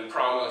money and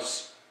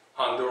promise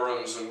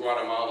Hondurans and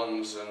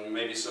Guatemalans and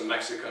maybe some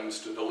Mexicans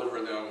to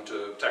deliver them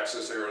to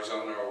Texas,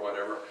 Arizona, or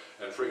whatever.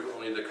 And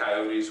frequently the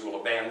coyotes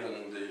will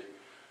abandon the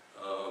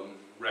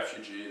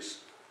refugees,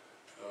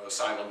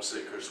 asylum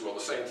seekers. Well, the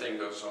same thing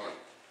goes on.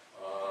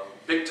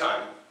 Big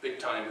time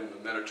in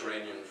the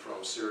Mediterranean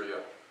from Syria,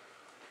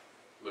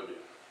 Libya.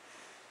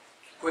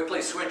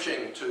 Quickly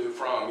switching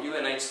from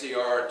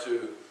UNHCR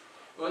to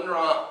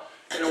UNRWA.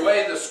 In a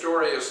way, the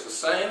story is the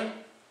same.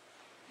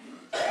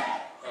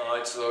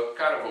 It's a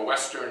kind of a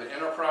Western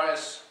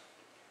enterprise.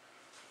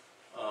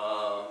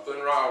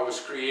 UNRWA was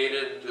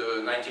created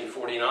in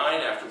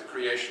 1949 after the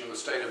creation of the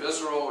State of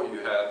Israel. You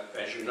had,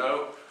 as you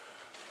know,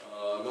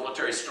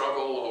 military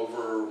struggle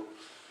over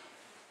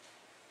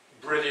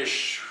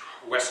British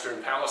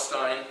Western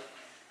Palestine.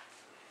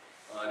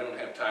 I don't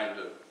have time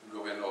to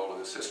go into all of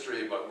this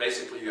history, but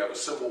basically you have a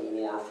civil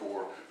war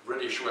for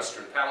British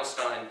Western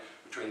Palestine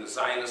between the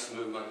Zionist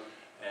movement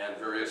and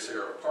various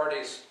Arab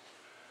parties.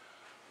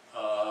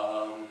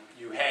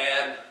 You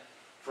had,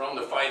 from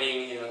the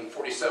fighting in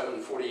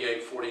 47,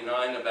 48,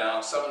 49,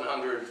 about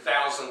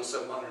 700,000,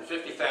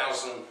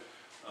 750,000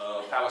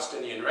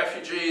 Palestinian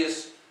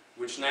refugees,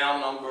 which now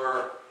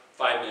number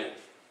 5 million.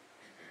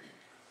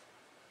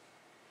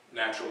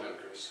 natural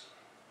increase.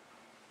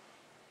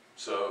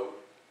 So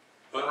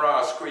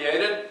UNRWA was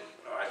created.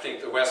 I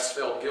think the West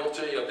felt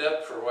guilty a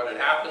bit for what had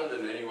happened,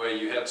 and anyway,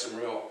 you had some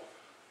real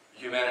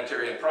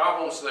humanitarian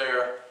problems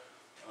there.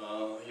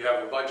 You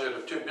have a budget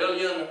of $2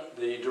 billion.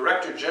 The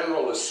Director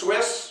General is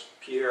Swiss,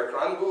 Pierre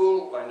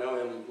Kranbuhl. I know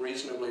him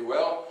reasonably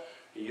well.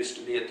 He used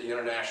to be at the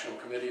International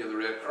Committee of the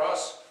Red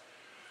Cross.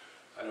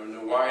 I don't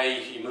know why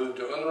he moved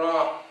to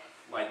UNRWA.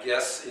 My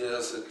guess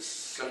is it's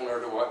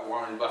similar to what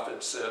Warren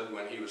Buffett said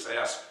when he was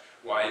asked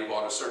why he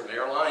bought a certain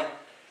airline.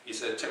 He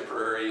said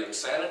temporary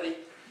insanity.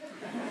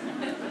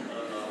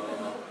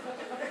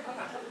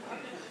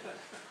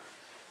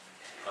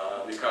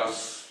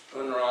 Because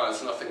UNRWA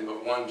is nothing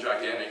but one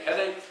gigantic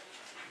headache.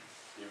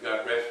 You've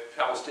got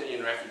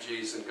Palestinian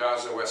refugees in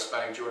Gaza, West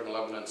Bank, Jordan,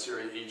 Lebanon,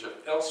 Syria,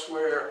 Egypt,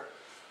 elsewhere.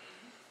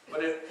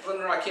 But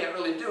UNRWA can't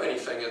really do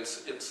anything.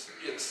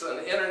 It's an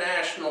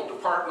international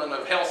Department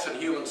of Health and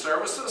Human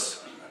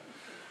Services.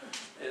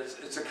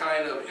 It's a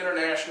kind of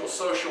international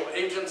social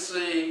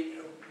agency,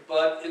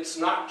 but it's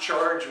not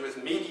charged with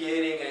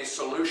mediating a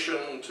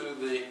solution to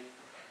the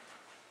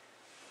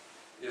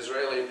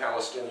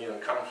Israeli-Palestinian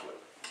conflict.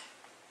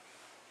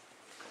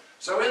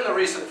 So in the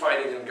recent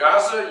fighting in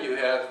Gaza, you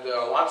had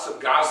lots of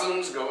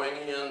Gazans going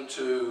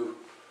into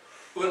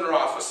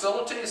UNRWA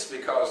facilities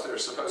because they're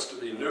supposed to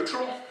be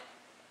neutral,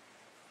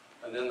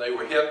 and then they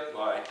were hit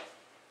by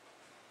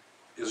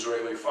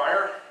Israeli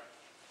fire.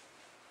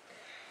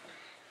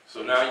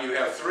 So now you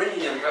have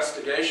 3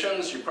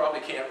 investigations. You probably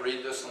can't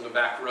read this in the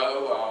back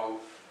row.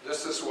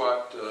 This is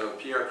what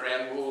Pierre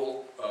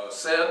Kranbuhl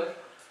said.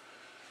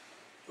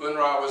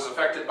 UNRWA was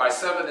affected by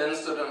 7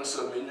 incidents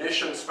of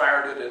munitions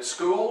fired at its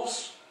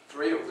schools,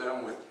 3 of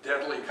them with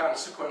deadly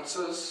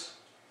consequences,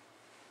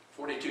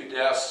 42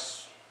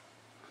 deaths,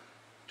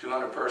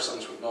 200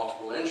 persons with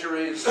multiple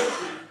injuries.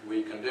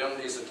 We condemn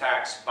these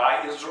attacks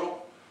by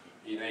Israel.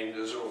 He named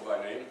Israel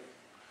by name.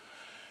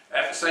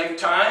 At the same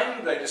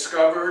time, they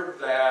discovered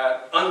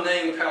that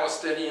unnamed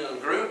Palestinian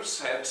groups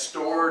had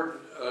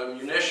stored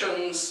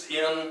munitions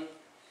in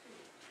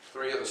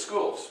 3 of the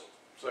schools.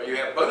 So you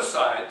have both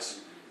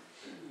sides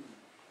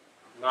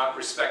not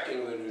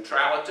respecting the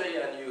neutrality,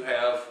 and you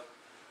have,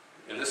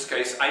 in this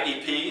case,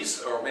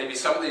 IDPs, or maybe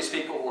some of these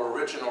people were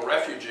original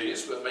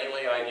refugees, but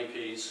mainly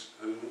IDPs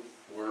who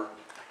were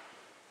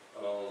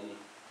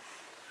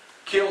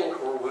killed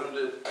or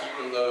wounded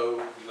even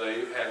though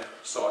they had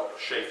sought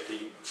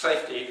safety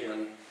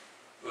in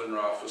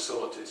UNRWA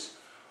facilities.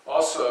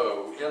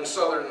 Also, in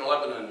southern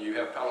Lebanon, you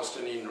have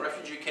Palestinian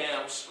refugee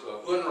camps.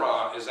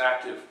 UNRWA is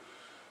active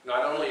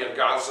not only in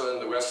Gaza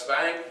and the West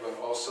Bank, but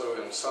also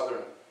in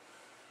southern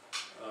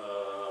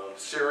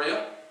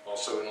Syria,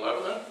 also in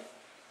Lebanon.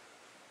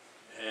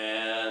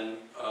 And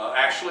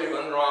actually,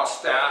 UNRWA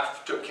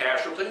staff took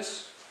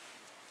casualties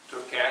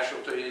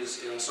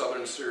in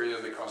southern Syria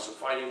because of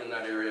fighting in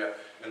that area.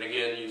 And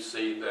again, you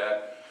see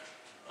that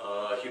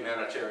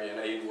humanitarian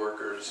aid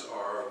workers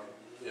are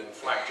in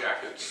flak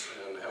jackets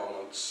and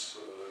helmets.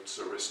 It's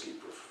a risky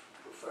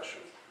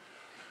profession.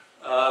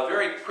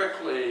 Very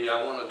quickly,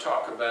 I want to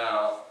talk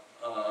about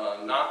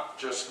not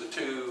just the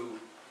 2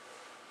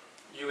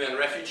 UN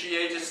refugee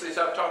agencies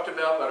I've talked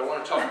about, but I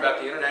want to talk about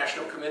the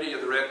International Committee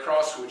of the Red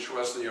Cross, which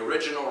was the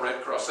original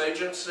Red Cross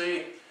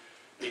agency,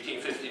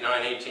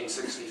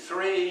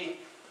 1859-1863.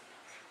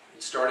 It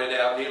started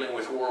out dealing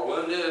with war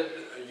wounded.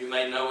 You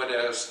may know it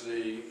as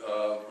the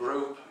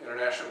group,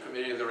 International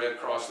Committee of the Red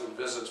Cross, that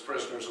visits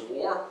prisoners of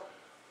war.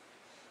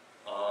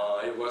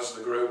 It was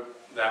the group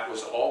that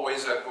was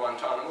always at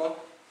Guantanamo,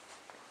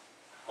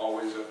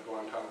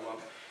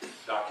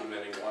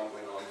 documenting what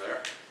went on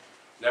there.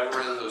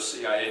 Never in those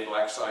CIA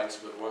black sites,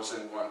 but was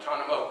in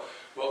Guantanamo.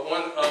 But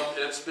one of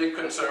its big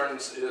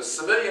concerns is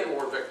civilian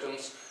war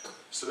victims.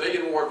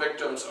 Civilian war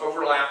victims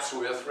overlaps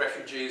with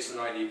refugees and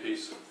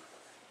IDPs.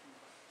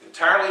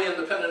 Entirely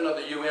independent of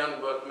the UN,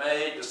 but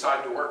may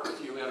decide to work with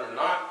the UN or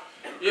not.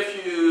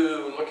 If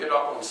you look it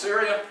up on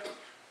Syria,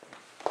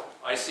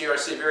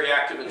 ICRC very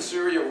active in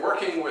Syria,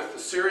 working with the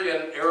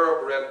Syrian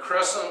Arab Red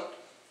Crescent,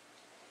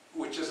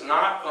 which is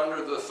not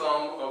under the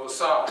thumb of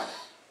Assad.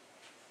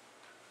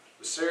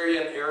 The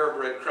Syrian Arab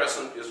Red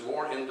Crescent is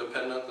more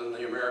independent than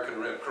the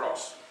American Red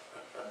Cross.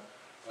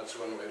 That's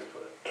one way to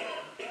put it.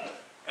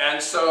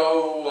 And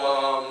so,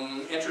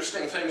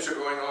 interesting things are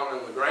going on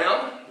in the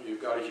ground.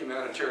 You've got a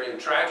humanitarian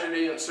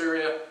tragedy in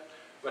Syria,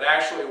 but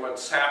actually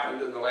what's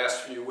happened in the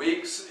last few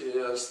weeks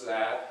is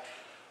that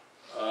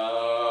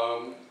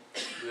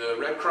the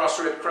Red Cross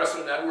Red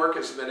Crescent Network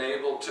has been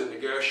able to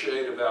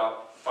negotiate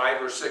about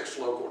 5 or 6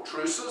 local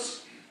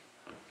truces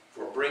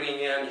for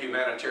bringing in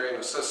humanitarian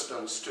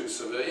assistance to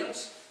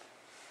civilians.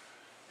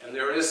 And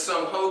there is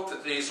some hope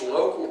that these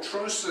local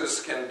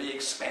truces can be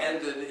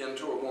expanded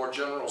into a more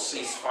general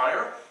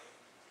ceasefire.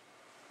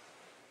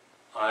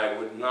 I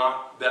would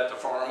not bet the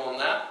farm on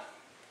that.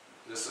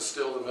 This is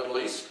still the Middle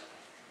East.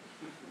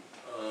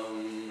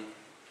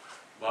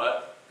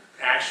 But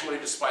actually,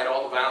 despite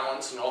all the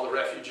violence and all the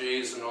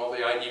refugees and all the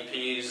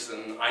IDPs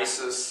and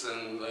ISIS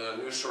and the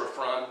Nusra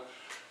Front,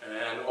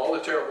 and all the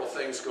terrible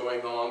things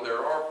going on, there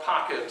are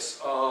pockets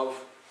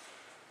of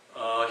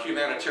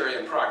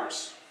humanitarian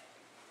progress,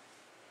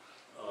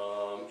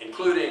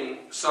 including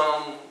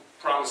some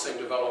promising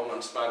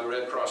developments by the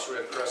Red Cross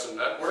Red Crescent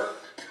Network.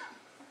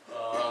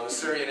 The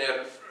Syrian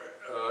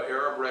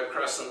Arab Red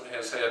Crescent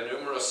has had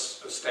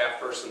numerous staff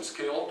persons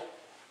killed,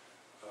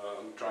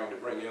 trying to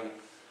bring in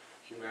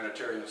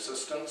humanitarian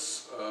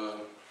assistance.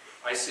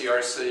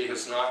 ICRC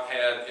has not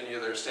had any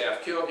of their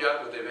staff killed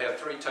yet, but they've had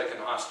 3 taken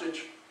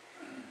hostage.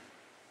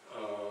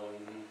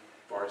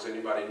 As far as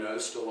anybody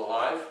knows, still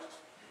alive.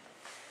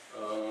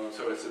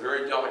 So it's a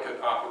very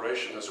delicate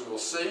operation, as we'll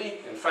see.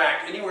 In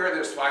fact, anywhere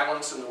there's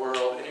violence in the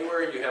world,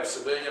 anywhere you have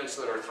civilians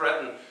that are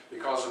threatened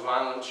because of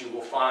violence, you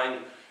will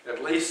find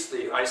at least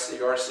the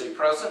ICRC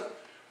present,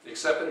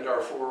 except in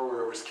Darfur,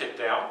 where it was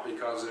kicked out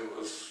because it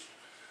was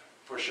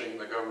pushing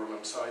the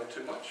government side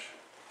too much.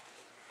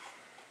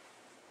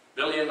 $1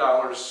 billion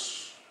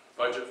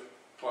budget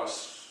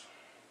plus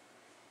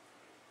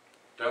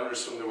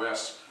donors from the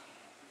West.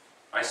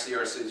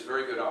 ICRC is a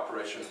very good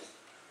operation.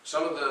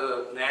 Some of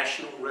the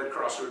national Red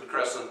Cross Red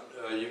Crescent,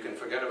 you can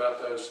forget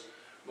about those,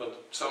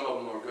 but some of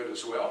them are good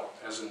as well,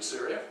 as in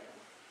Syria.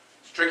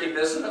 It's tricky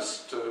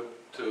business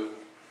to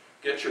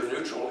get your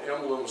neutral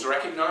emblems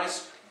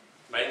recognized,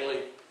 mainly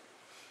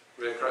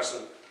Red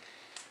Crescent,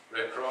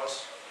 Red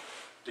Cross.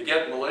 To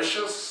get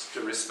militias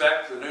to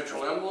respect the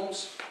neutral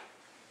emblems,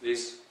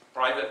 these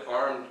private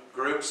armed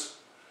groups,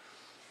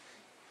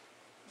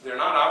 they're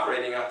not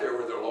operating out there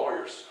with their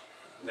lawyers.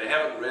 They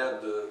haven't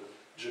read the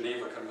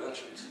Geneva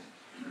Conventions.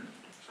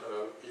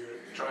 So you're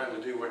trying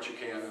to do what you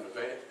can in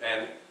evade.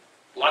 And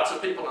lots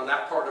of people in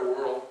that part of the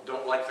world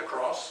don't like the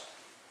cross.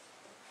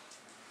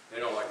 They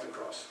don't like the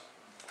cross.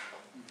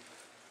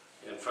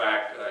 In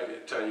fact, I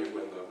can tell you,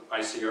 when the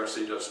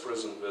ICRC does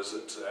prison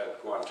visits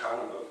at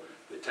Guantanamo,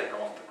 they take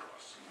off the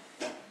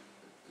cross.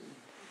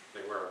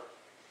 They wear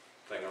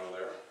a thing on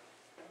their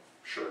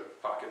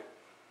shirt pocket.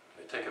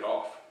 They take it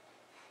off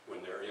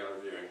when they're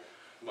interviewing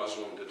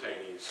Muslim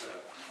detainees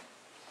at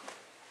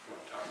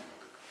Guantanamo.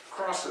 The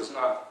cross is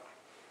not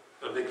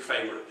a big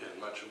favorite in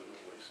much of the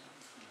Middle East.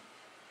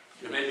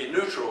 It may be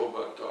neutral,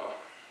 but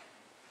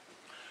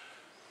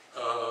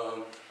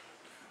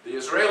the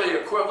Israeli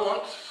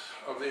equivalent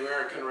of the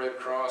American Red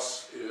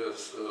Cross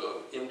is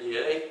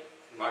MDA,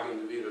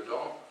 Magen David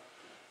Adom.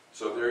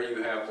 So there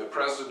you have the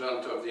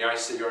president of the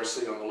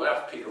ICRC on the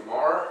left, Peter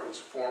Marr, who's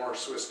a former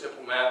Swiss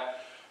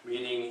diplomat,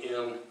 meeting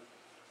in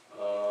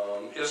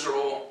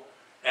Israel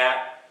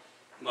at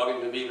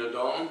Magen David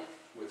Adom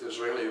with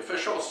Israeli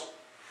officials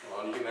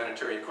on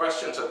humanitarian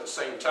questions. At the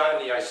same time,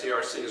 the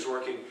ICRC is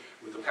working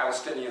with the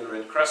Palestinian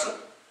Red Crescent,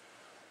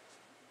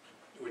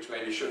 which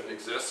maybe shouldn't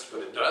exist,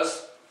 but it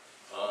does.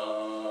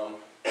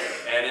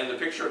 And in the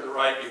picture on the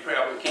right, you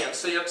probably can't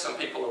see it. Some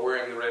people are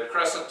wearing the Red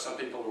Crescent, some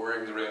people are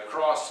wearing the Red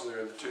Cross, so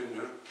they're the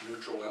 2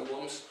 neutral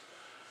emblems.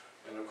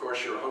 And of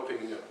course, you're hoping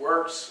it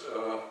works.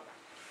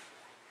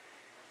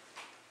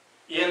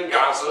 In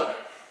Gaza,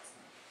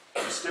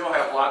 you still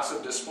have lots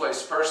of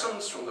displaced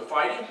persons from the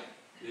fighting.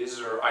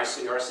 These are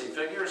ICRC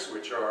figures,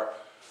 which are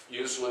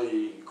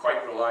usually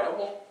quite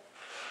reliable.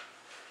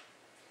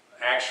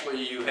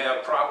 Actually, you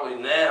have probably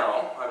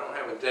now, I don't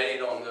have a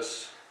date on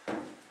this,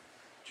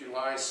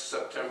 July,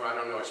 September, I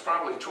don't know, it's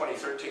probably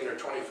 2013 or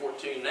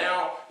 2014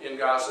 now. In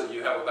Gaza,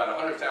 you have about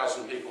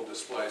 100,000 people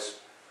displaced.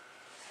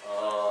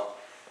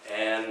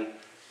 And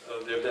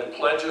there have been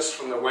pledges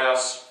from the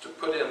West to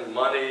put in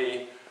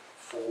money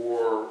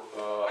for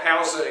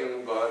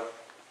housing, but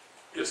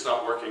it's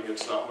not working,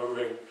 it's not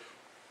moving.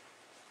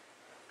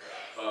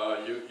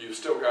 You've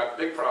still got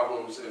big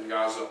problems in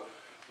Gaza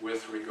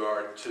with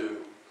regard to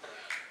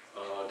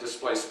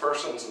displaced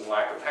persons and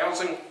lack of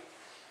housing.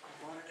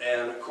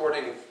 And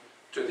according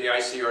to the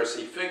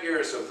ICRC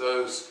figures, of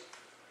those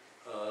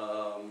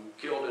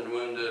killed and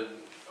wounded,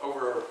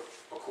 over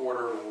a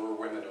quarter were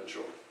women and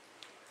children.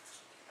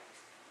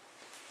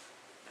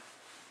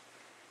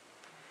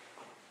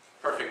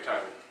 Perfect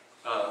timing.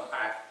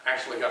 I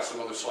actually got some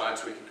other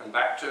slides we can come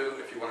back to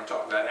if you want to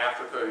talk about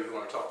Africa, if you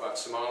want to talk about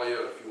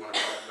Somalia, if you want to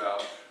talk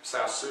about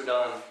South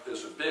Sudan.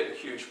 Those are big,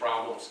 huge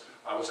problems.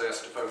 I was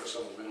asked to focus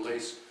on the Middle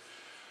East.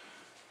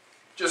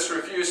 Just to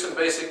review some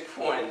basic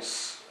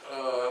points.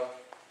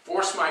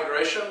 Forced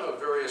migration of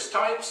various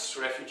types,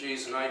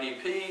 refugees and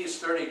IDPs,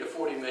 30 to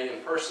 40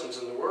 million persons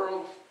in the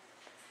world.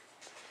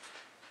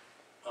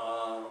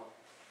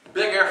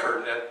 Big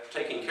effort at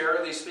taking care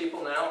of these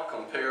people now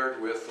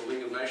compared with the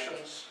League of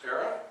Nations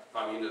era.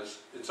 I mean,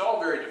 it's all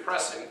very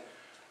depressing,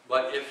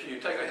 but if you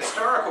take a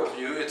historical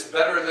view, it's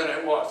better than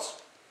it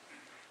was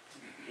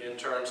in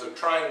terms of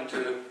trying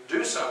to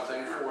do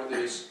something for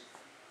these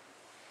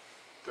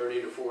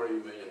 30 to 40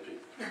 million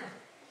people.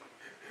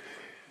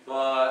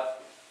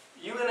 But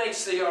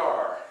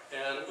UNHCR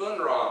and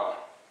UNRWA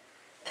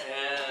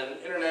and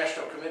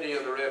International Committee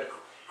of the Red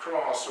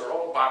Cross are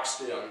all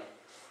boxed in.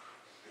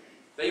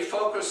 They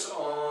focus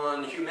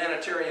on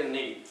humanitarian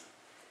need.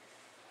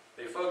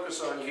 They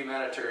focus on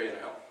humanitarian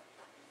help.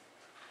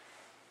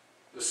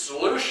 The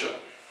solution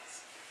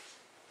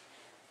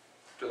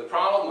to the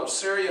problem of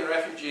Syrian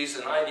refugees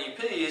and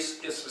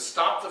IDPs is to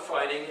stop the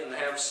fighting and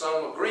have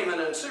some agreement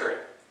in Syria.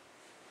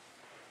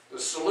 The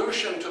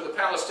solution to the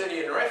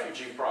Palestinian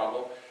refugee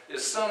problem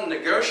is some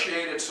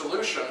negotiated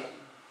solution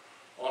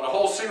on a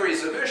whole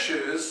series of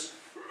issues,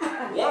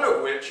 one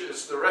of which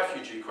is the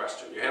refugee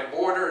question. You have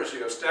borders,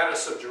 you have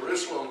status of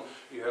Jerusalem,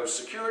 you have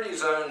security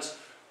zones,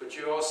 but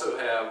you also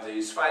have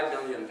these 5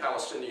 million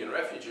Palestinian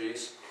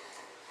refugees,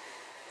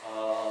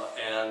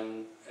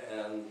 and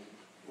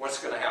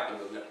what's going to happen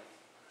to them?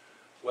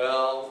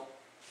 Well,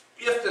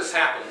 if this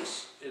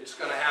happens, it's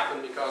going to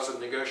happen because of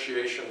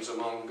negotiations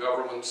among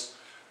governments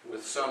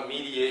with some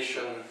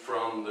mediation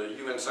from the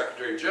UN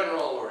Secretary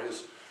General or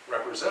his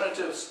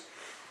representatives.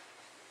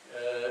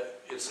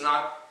 It's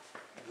not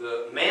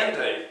the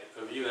mandate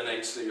of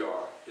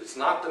UNHCR. It's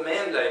not the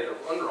mandate of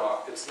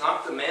UNRWA. It's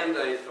not the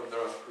mandate of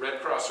the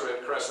Red Cross,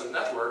 Red Crescent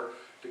Network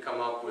to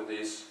come up with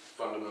these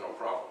fundamental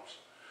problems.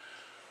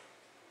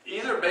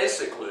 Either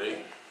basically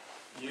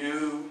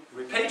you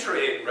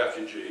repatriate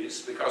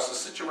refugees because the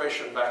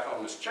situation back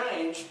home has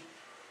changed,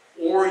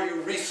 or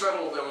you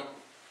resettle them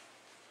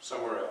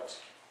somewhere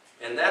else.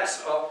 And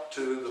that's up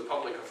to the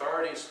public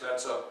authorities,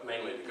 that's up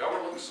mainly to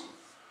governments.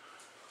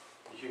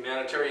 The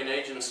humanitarian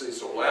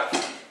agencies are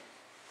left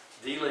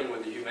dealing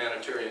with the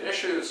humanitarian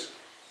issues,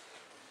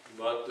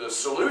 but the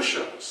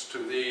solutions to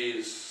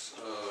these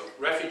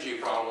refugee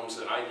problems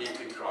and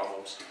IDP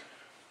problems,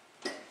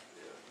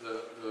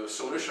 the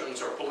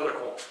solutions are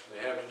political.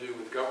 They have to do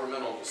with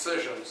governmental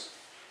decisions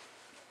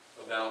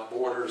about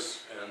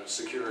borders and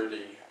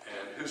security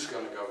and who's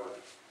going to govern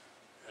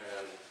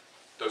and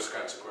those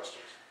kinds of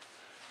questions.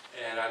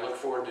 And I look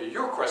forward to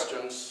your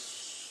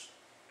questions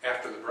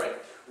after the break.